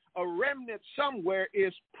somebody, a remnant somewhere,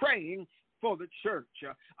 is praying for the church.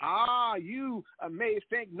 You may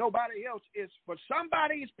think nobody else is, but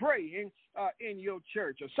somebody's praying in your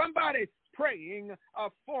church, or somebody praying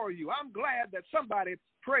for you. I'm glad that somebody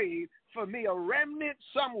prayed for me, a remnant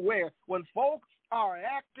somewhere. When folk are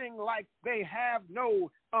acting like they have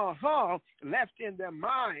no left in their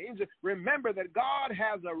minds, remember that God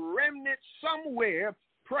has a remnant somewhere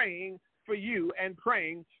praying for you and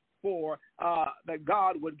praying for that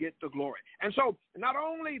God would get the glory. And so not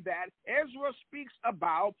only that, Ezra speaks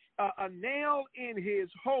about a nail in his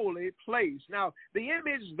holy place. Now, the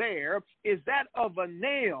image there is that of a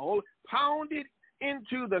nail pounded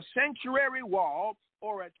into the sanctuary wall,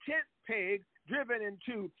 or a tent peg driven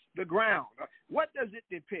into the ground. What does it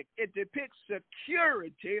depict? It depicts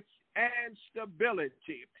security and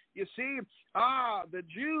stability. You see, the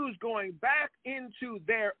Jews going back into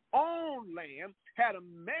their own land had a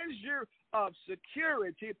measure of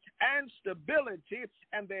security and stability,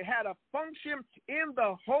 and they had a function in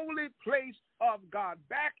the holy place of God,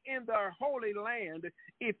 back in their holy land,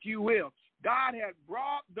 if you will. God had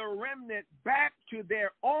brought the remnant back to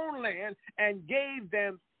their own land and gave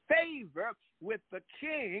them favor with the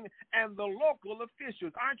king and the local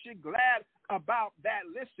officials. Aren't you glad about that?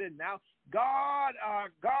 Listen now, God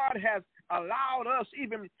has allowed us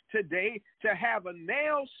even today to have a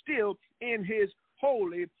nail still in his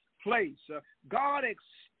holy place. God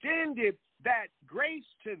extended that grace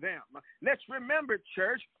to them. Let's remember,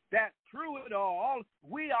 church, that through it all,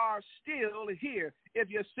 we are still here. If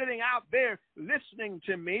you're sitting out there listening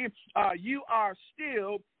to me, you are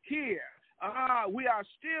still here. We are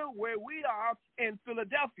still where we are in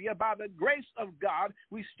Philadelphia by the grace of God.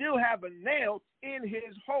 We still have a nail in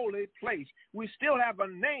his holy place. We still have a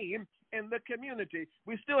name in the community.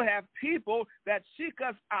 We still have people that seek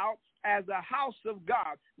us out as a house of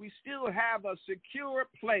God. We still have a secure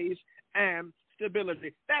place and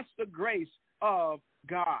stability. That's the grace of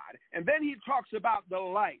God. And then he talks about the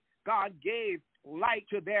light. God gave light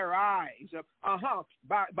to their eyes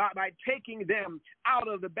by taking them out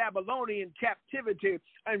of the Babylonian captivity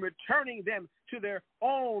and returning them to their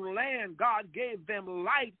own land. God gave them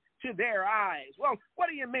light to their eyes. Well, what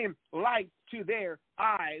do you mean light to their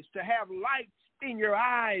eyes? To have light in your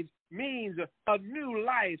eyes means a new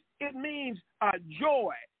life. It means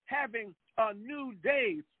joy, having a new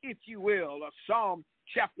day, if you will. Psalm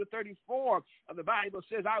chapter 34 of the Bible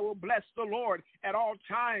says, I will bless the Lord at all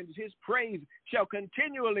times. His praise shall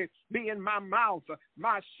continually be in my mouth.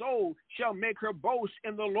 My soul shall make her boast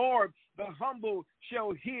in the Lord. The humble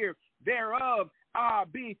shall hear thereof.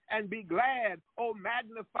 Be glad. Oh,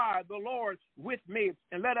 magnify the Lord with me,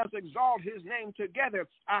 and let us exalt his name together.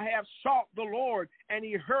 I have sought the Lord, and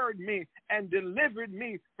he heard me and delivered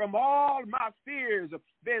me from all my fears.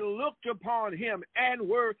 They looked upon him and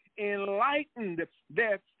were enlightened.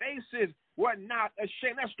 Their faces were not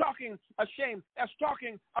ashamed. That's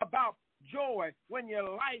talking about joy. When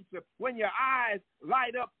your eyes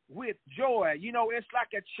light up with joy. You know, it's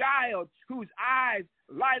like a child whose eyes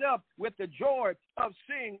light up with the joy of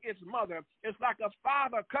seeing its mother. It's like a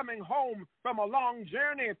father coming home from a long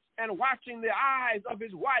journey and watching the eyes of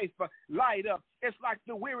his wife light up. It's like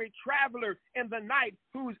the weary traveler in the night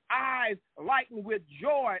whose eyes lighten with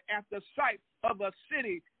joy at the sight of a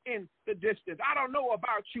city in the distance. I don't know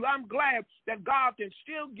about you. I'm glad that God can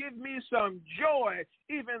still give me some joy,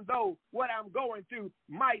 even though what I'm going through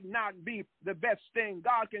might not be the best thing.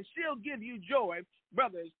 God can still give you joy,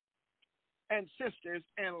 brothers and sisters,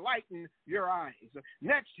 and lighten your eyes.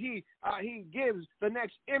 Next, he gives the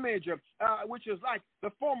next image, which is like the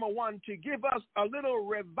former one, to give us a little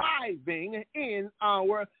reviving in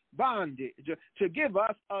our bondage, to give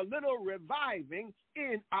us a little reviving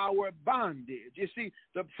in our bondage. You see,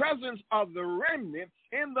 the presence of the remnant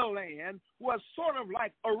in the land was sort of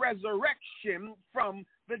like a resurrection from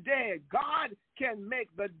the dead. God can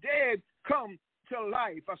make the dead come to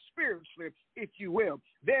life, spiritually, if you will.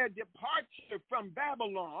 Their departure from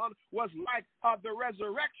Babylon was like the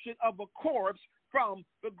resurrection of a corpse from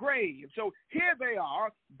the grave. So here they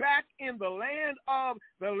are, back in the land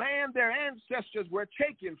their ancestors were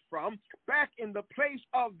taken from, back in the place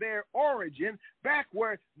of their origin, back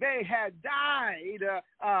where they had died,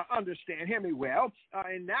 hear me well,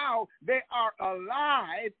 and now they are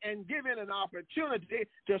alive and given an opportunity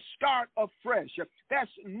to start afresh.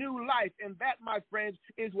 That's new life, and that, my friends,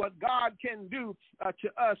 is what God can do to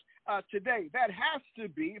us today. That has to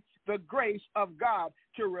be the grace of God,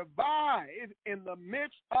 to revive in the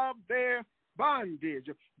midst of their bondage.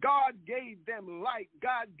 God gave them light.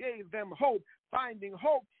 God gave them hope, finding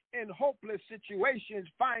hope in hopeless situations,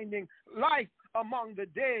 finding life among the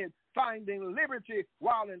dead, finding liberty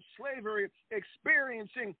while in slavery,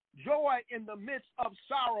 experiencing joy in the midst of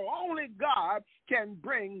sorrow. Only God can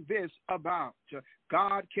bring this about.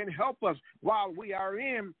 God can help us while we are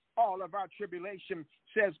in all of our tribulation,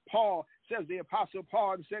 says the Apostle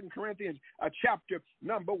Paul in 2 Corinthians chapter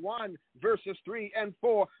number 1, verses 3 and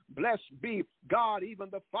 4. Blessed be God, even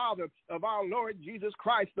the Father of our Lord Jesus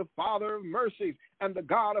Christ, the Father of mercies and the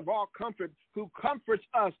God of all comfort, who comforts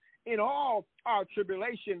us in all our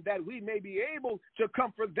tribulation, that we may be able to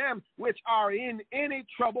comfort them which are in any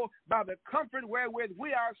trouble by the comfort wherewith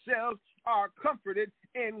we ourselves are comforted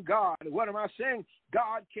in God. What am I saying?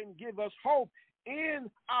 God can give us hope in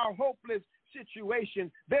our hopeless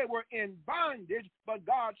situation. They were in bondage, but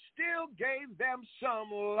God still gave them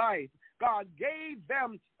some life. God gave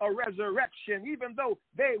them a resurrection, even though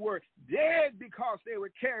they were dead because they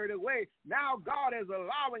were carried away. Now God is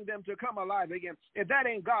allowing them to come alive again. If that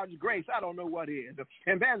ain't God's grace, I don't know what is.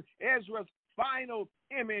 And then Ezra's final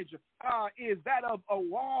image is that of a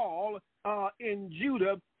wall in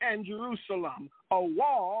Judah and Jerusalem. A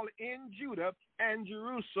wall in Judah and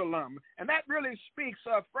Jerusalem. And that really speaks,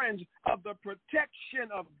 friends, of the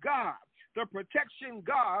protection of God. The protection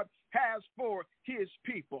God has for his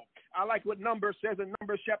people. I like what Numbers says in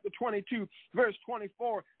Numbers chapter 22, verse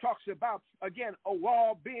 24, talks about, again, a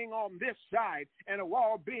wall being on this side and a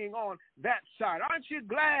wall being on that side. Aren't you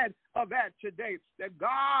glad of that today, that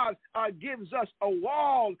God gives us a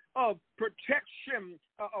wall of protection?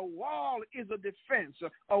 A wall is a defense.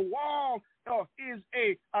 A wall is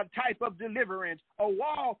a type of deliverance. A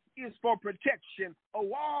wall is for protection. A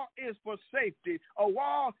wall is for safety. A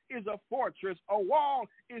wall is a fortress. A wall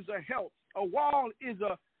is a help. A wall is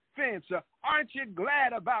a fence. Aren't you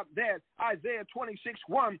glad about that? Isaiah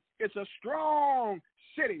 26:1. It's a strong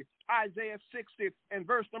city. Isaiah 60 and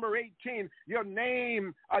verse number 18, your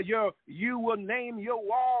name, you will name your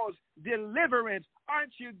walls deliverance.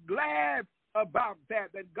 Aren't you glad about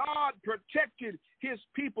that God protected his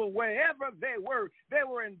people wherever they were? They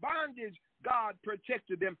were in bondage. God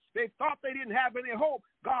protected them. They thought they didn't have any hope.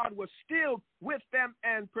 God was still with them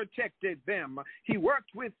and protected them. He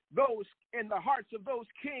worked with those in the hearts of those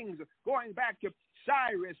kings, going back to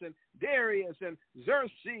Cyrus and Darius and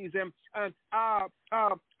Xerxes and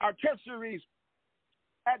Artaxerxes,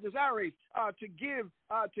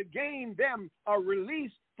 to gain them a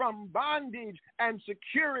release from bondage and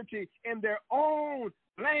security in their own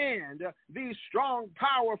land, these strong,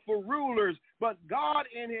 powerful rulers. But God,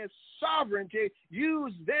 in his sovereignty,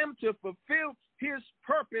 used them to fulfill his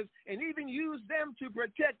purpose and even used them to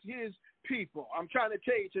protect his people. I'm trying to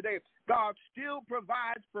tell you today, God still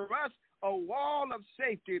provides for us a wall of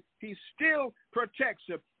safety. He still protects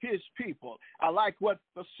his people. I like what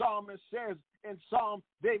the psalmist says in Psalm,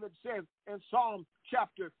 David says in Psalm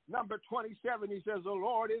chapter number 27, he says, the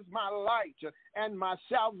Lord is my light and my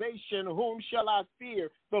salvation. Whom shall I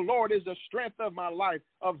fear? The Lord is the strength of my life.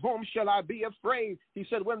 Of whom shall I be afraid? He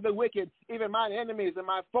said, when the wicked, even my enemies and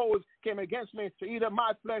my foes, came against me to eat of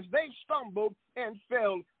my flesh, they stumbled and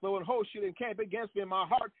fell. But when hosts should encamp against me, my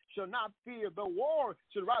heart shall not fear. The war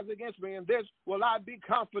should rise against me, and this will I be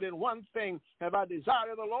confident. One thing have I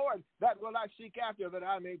desired of the Lord, that will I seek after, that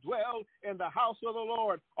I may dwell in the house of the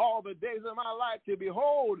Lord all the days of my life, to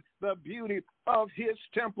behold the beauty of his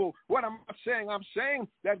temple. What am I saying? I'm saying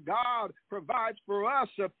that God provides for us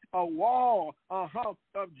a wall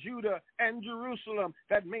of Judah and Jerusalem.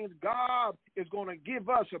 That means God is going to give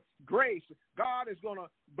us grace. God is going to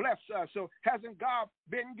bless us. So hasn't God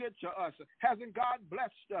been good to us? Hasn't God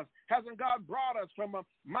blessed us? Hasn't God brought us from a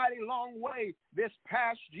mighty long way this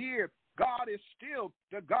past year? God is still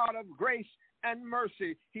the God of grace and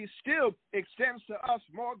mercy. He still extends to us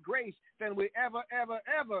more grace than we ever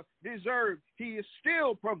deserve. He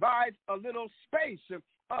still provides a little space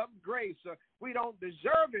of grace. We don't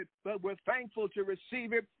deserve it, but we're thankful to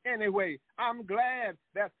receive it anyway. I'm glad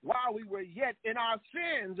that while we were yet in our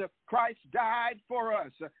sins, Christ died for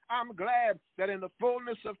us. I'm glad that in the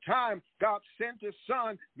fullness of time, God sent his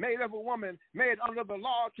son, made of a woman, made under the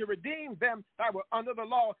law, to redeem them that were under the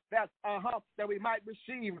law, that we might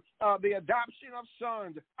receive the adoption of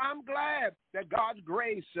sons. I'm glad that God's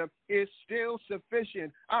grace is still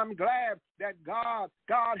sufficient. I'm glad that God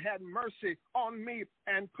had mercy on me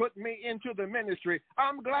and put me into the ministry.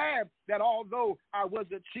 I'm glad that although I was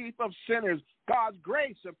the chief of sinners, God's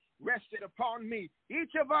grace rested upon me.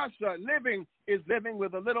 Each of us is living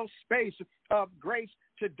with a little space of grace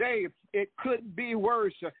today. It could be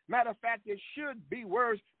worse. Matter of fact, it should be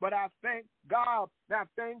worse, but I thank God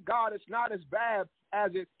it's not as bad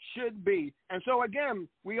as it should be. And so again,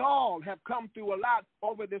 we all have come through a lot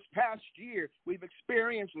over this past year. We've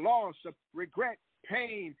experienced loss, regret,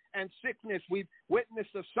 pain, and sickness. We've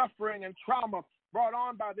witnessed the suffering and trauma brought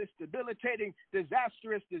on by this debilitating,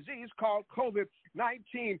 disastrous disease called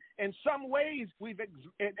COVID-19. In some ways, we've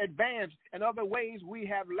advanced. In other ways, we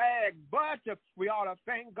have lagged. But we ought to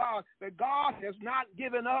thank God that God has not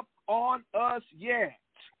given up on us yet.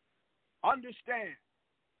 Understand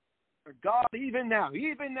that God, even now,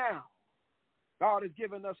 God has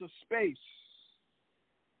given us a space,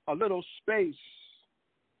 a little space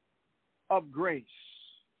of grace.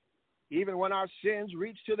 Even when our sins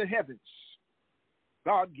reach to the heavens,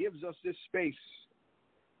 God gives us this space,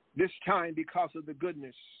 this time, because of the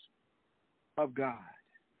goodness of God.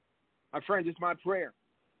 My friends, it's my prayer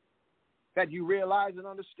that you realize and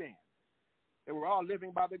understand that we're all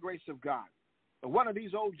living by the grace of God. But one of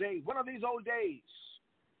these old days,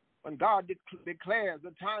 when God declares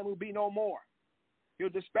the time will be no more, he'll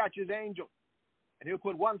dispatch his angel, and he'll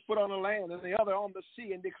put one foot on the land and the other on the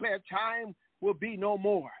sea and declare time will be no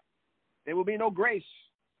more. There will be no grace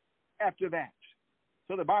after that.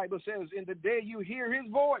 So the Bible says, in the day you hear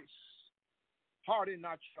his voice, harden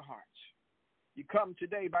not your heart. You come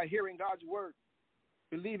today by hearing God's word,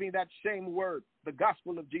 believing that same word, the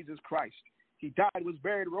gospel of Jesus Christ. He died, was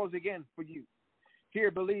buried, rose again for you.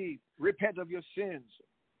 Hear, believe, repent of your sins,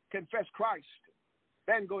 confess Christ,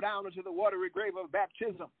 then go down into the watery grave of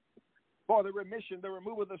baptism for the remission, the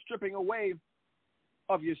removal, the stripping away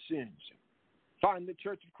of your sins. Find the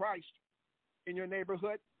Church of Christ in your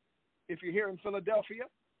neighborhood. If you're here in Philadelphia,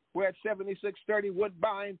 we're at 7630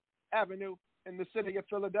 Woodbine Avenue in the city of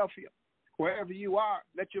Philadelphia. Wherever you are,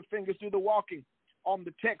 let your fingers do the walking on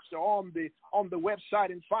the text or on the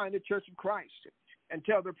website and find the Church of Christ. And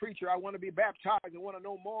tell the preacher, I want to be baptized. I want to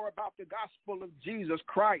know more about the gospel of Jesus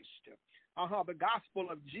Christ. the gospel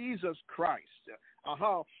of Jesus Christ.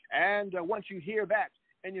 And once you hear that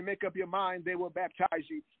and you make up your mind, they will baptize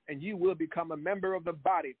you and you will become a member of the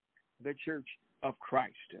body, the Church of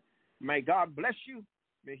Christ. May God bless you.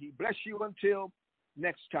 May he bless you until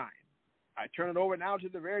next time. I turn it over now to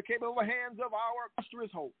the very capable hands of our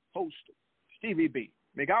illustrious host, Stevie B.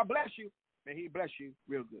 May God bless you. May he bless you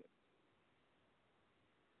real good.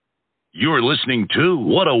 You're listening to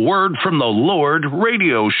What a Word from the Lord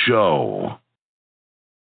radio show.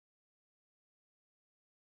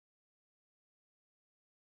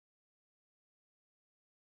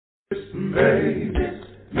 This may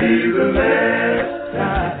be the last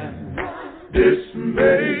time. This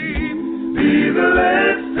may be the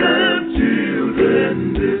last time,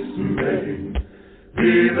 children. This may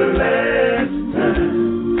be the last time.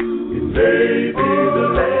 It may be the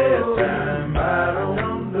last time. I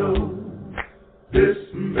don't know. This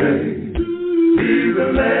may be the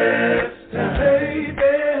last time.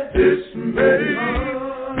 This may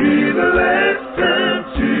be the last time,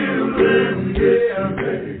 children. This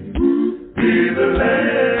may be the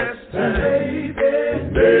last time,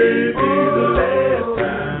 baby, the last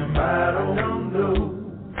time, I don't know.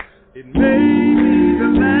 It may be the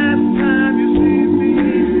last time you see me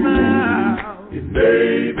smile. It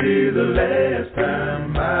may be the last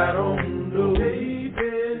time, I don't know.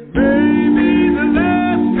 It may be the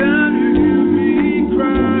last time you hear me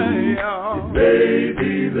cry. It may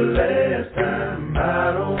be the last time, I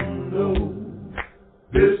don't know.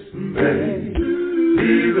 This may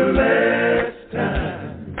be the last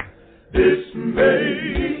time. This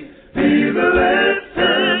may be the last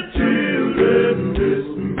time, children. This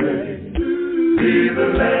may be the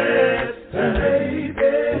last time.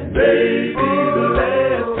 May be the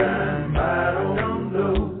last time. I don't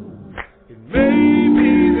know. It may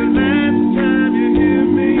be the last time you hear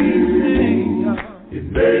me sing. It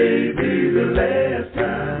may be the last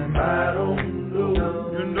time. I don't know.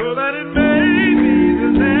 You know that it may be the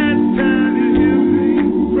last time you hear me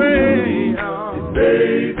pray. It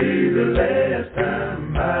may be the last time,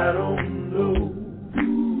 I don't know.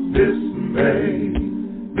 This may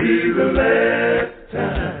be the last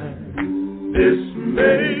time. This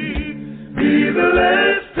may be the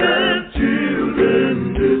last time, children.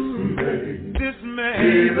 This may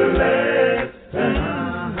be the last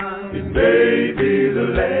time. It may be the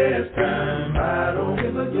last time, I don't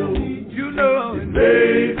know. You know it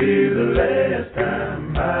may be the last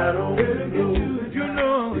time, I don't know. You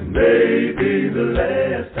know it may be the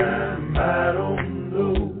last time, I don't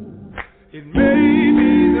know. It may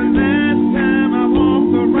be the last time I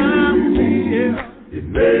walk around here. It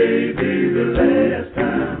may be the last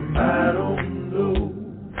time, I don't know.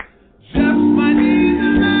 Just might be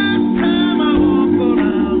the last time I walk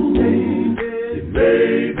around here. It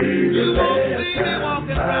may be the last time,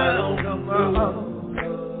 I don't know.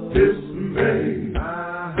 This may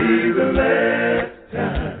be the last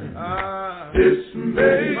time. This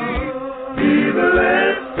may be the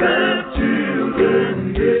last time, children.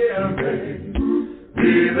 This may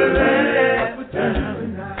be the last time.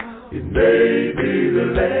 It may be the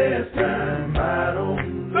last time. I don't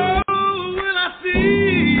know. Oh, will I see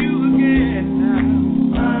you again?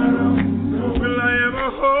 I don't know. Will I ever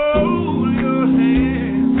hold your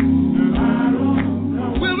hand? I don't know.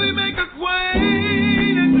 Will we make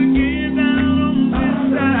acquaintance again down on this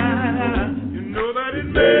side? You know that it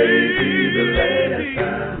may be the last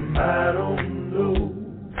time. I don't know.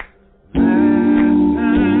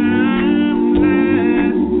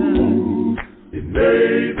 It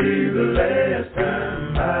may be the last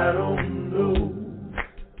time, I don't know.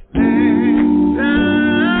 Last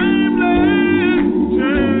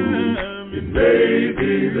time, it may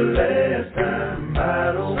be the last time, I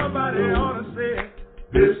don't know. Somebody ought to say it.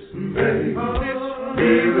 This may be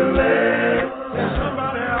the last time.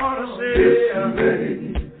 Somebody ought to say it. This may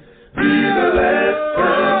be the last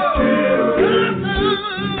time, children. This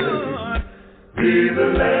may be the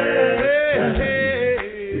last time.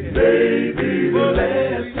 It may be the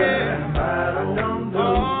last time, I don't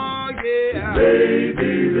know. It may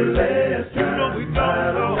be the last time, I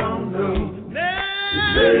don't know. It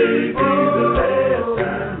may be the last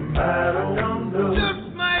time, I don't know.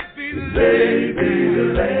 It may be the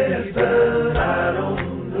last time, I don't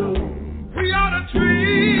know. We ought to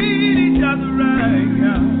treat each other right.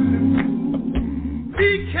 Be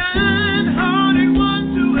kind-hearted one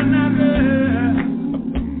to another.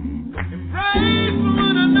 Embrace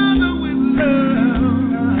one another with love.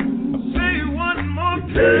 Say one more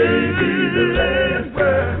time. It may be the last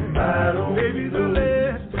time, I don't know.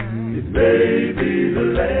 It may be the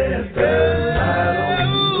last time, I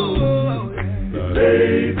don't know. It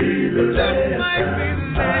may be the last time,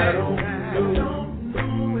 I don't know.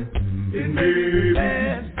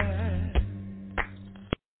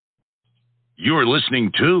 You're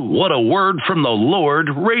listening to What a Word from the Lord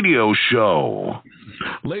radio show.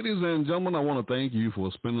 Ladies and gentlemen, I want to thank you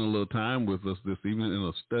for spending a little time with us this evening in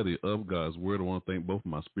a study of God's Word. I want to thank both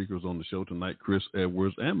of my speakers on the show tonight, Chris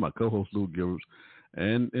Edwards, and my co-host, Lou Gilbert.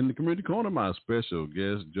 And in the community corner, my special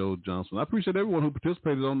guest, Joe Johnson. I appreciate everyone who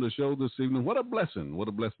participated on the show this evening. What a blessing. What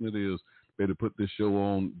a blessing it is to be able to put this show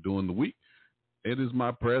on during the week. It is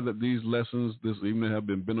my prayer that these lessons this evening have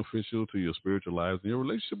been beneficial to your spiritual lives and your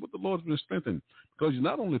relationship with the Lord has been strengthened, because you're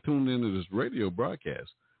not only tuned into this radio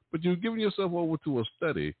broadcast, but you're giving yourself over to a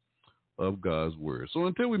study of God's Word. So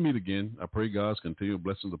until we meet again, I pray God's continued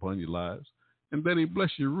blessings upon your lives and that He bless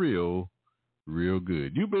you real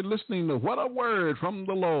good. You've been listening to What a Word from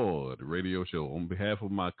the Lord radio show. On behalf of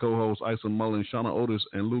my co-hosts, Isa Mullen, Shauna Otis,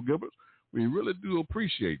 and Lou Gilbert, we really do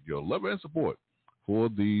appreciate your love and support for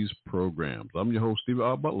these programs. I'm your host, Stevie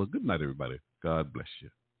R. Butler. Good night, everybody. God bless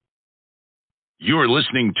you. You're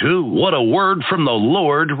listening to What a Word from the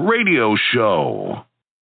Lord radio show.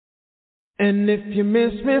 And if you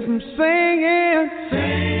miss me from singing,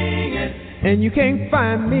 and you can't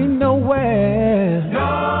find me nowhere,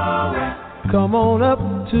 come on up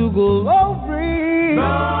to glory.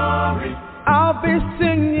 I'll be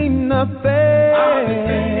singing up there.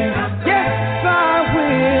 Yes, I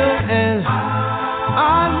will. And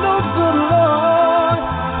I know the Lord,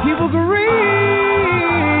 He will greet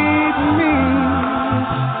me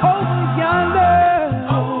over yonder,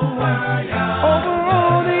 over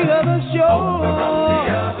on the other shore,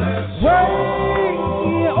 way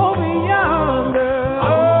over yonder,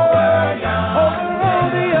 over on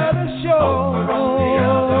the other shore.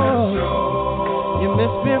 You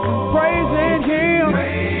miss me from praising Him,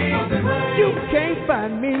 you can't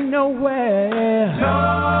find me nowhere.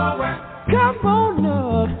 Come on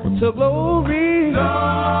up to glory.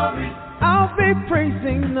 I'll be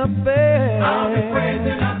praising the best.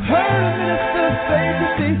 Heard a minister say to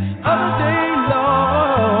the other day,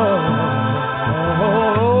 Lord,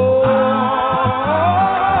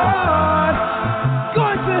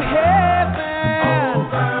 going to heaven,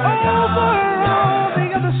 over on the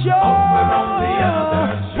other shore,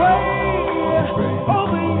 way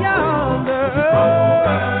over yonder,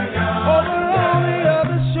 over on the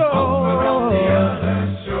other shore.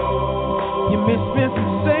 You miss me from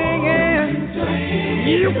singing.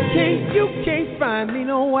 You can't find me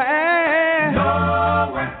nowhere.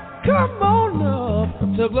 Come on up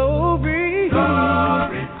to glory.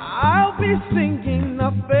 I'll be singing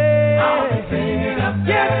up there.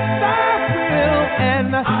 Yes, I will.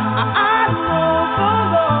 And I know the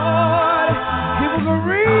Lord, He will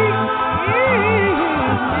greet me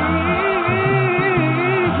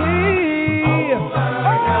over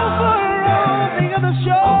on the other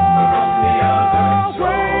shore.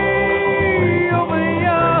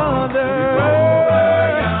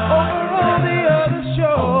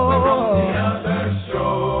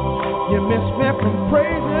 From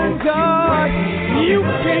praising God, you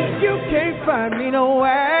can't find me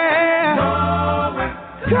nowhere.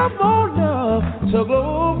 Come on up to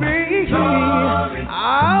glory.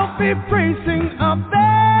 I'll be praising up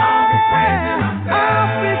there. I'll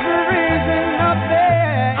be praising up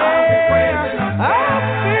there. I'll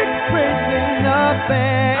be praising up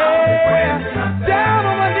there. Down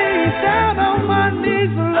on my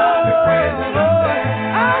knees, Lord.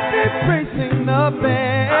 I'll be praising up there.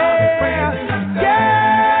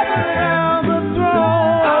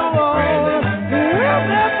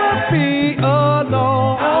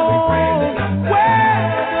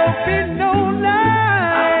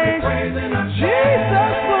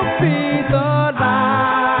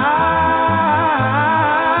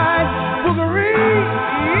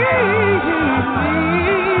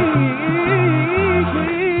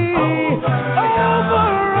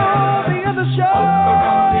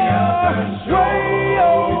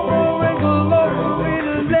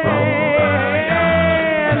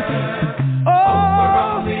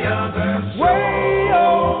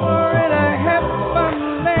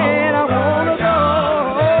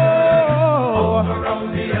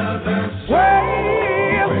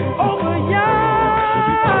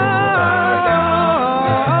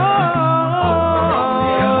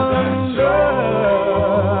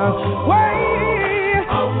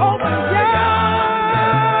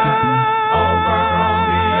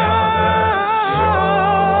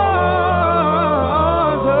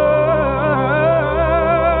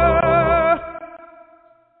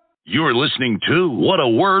 Listening to What a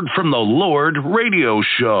Word from the Lord radio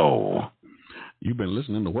show. You've been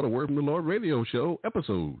listening to What a Word from the Lord radio show,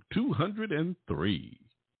 episode 203.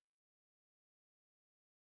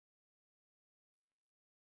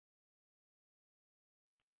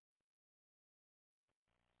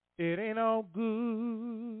 It ain't all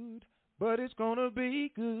good, but it's gonna be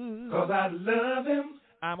good. 'Cause I love him.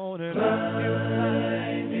 I'm on it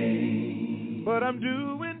climbing, but I'm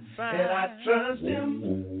doing fine. And I trust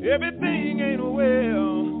him. Everything ain't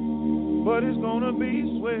well, but it's gonna be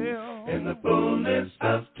swell. In the fullness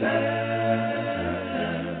of time,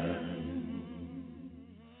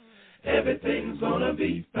 everything's gonna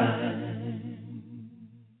be fine.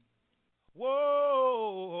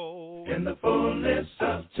 Whoa. In the fullness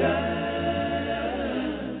of time,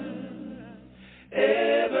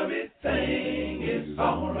 everything is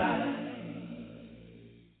alright.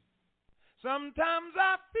 Sometimes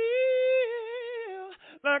I feel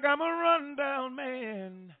like I'm a rundown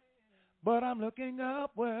man, but I'm looking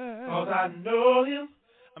upward. 'Cause I know him.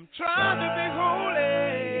 I'm trying to be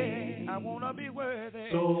holy. I want to be worthy.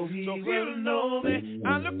 So he'll know me.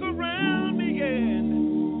 I look around me and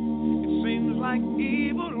it seems like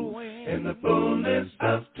evil wins. In the fullness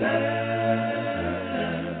of time,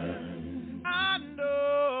 I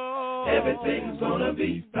know everything's gonna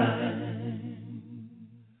be fine.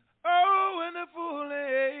 Oh,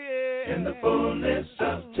 In the fullness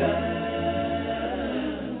of time,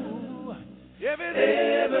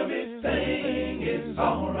 everything is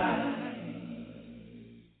alright.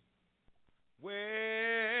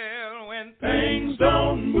 Well, when Things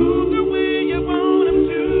don't move the way you want them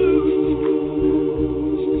to,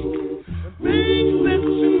 things that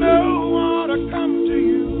you know ought to come to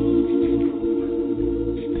you,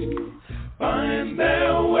 find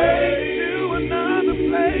their way to another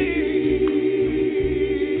place.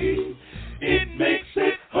 It makes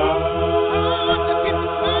it hard to keep a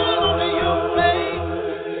smile on your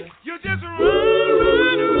face. you just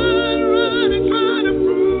run and try to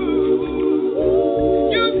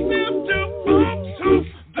prove yourself to folks who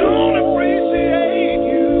don't appreciate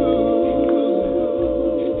you.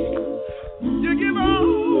 You give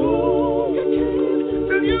all you can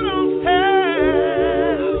till you don't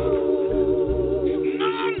have.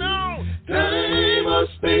 No, time or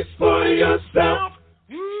space for yourself.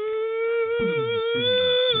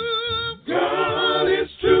 God is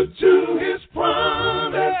true to his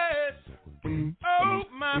promise. Oh,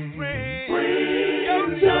 my friend,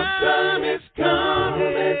 Your time is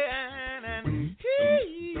coming. and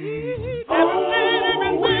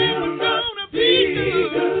Everything was gonna be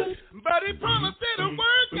good. but he promised it'll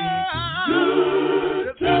work out.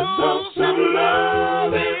 Good to show some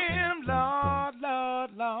loving.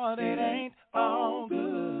 Lord, it ain't all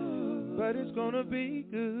good, but it's gonna be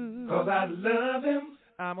good. 'Cause I love him.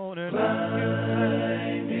 I'm on it Climbing.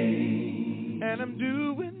 and I'm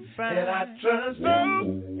doing fine. And I trust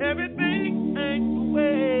him. Everything ain't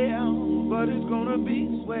well, but it's gonna be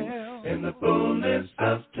swell. In the fullness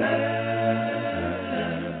of time,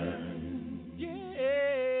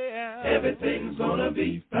 Yeah. everything's gonna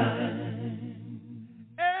be fine.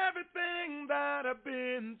 Everything that I've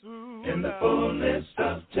been through. In the fullness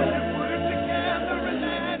of time, Put it together and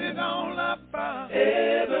add it all up.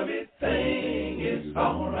 everything is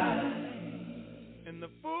alright. In the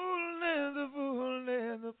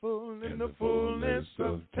fullness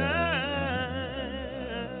of time.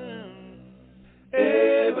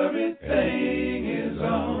 Everything is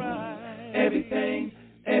alright. Everything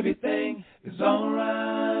is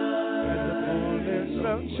alright. In the fullness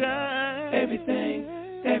of time. Everything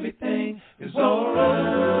is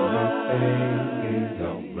alright. Everything is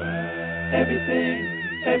alright.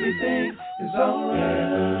 Everything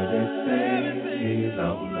is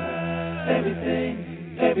alright.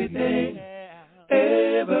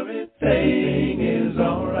 Everything is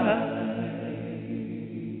alright.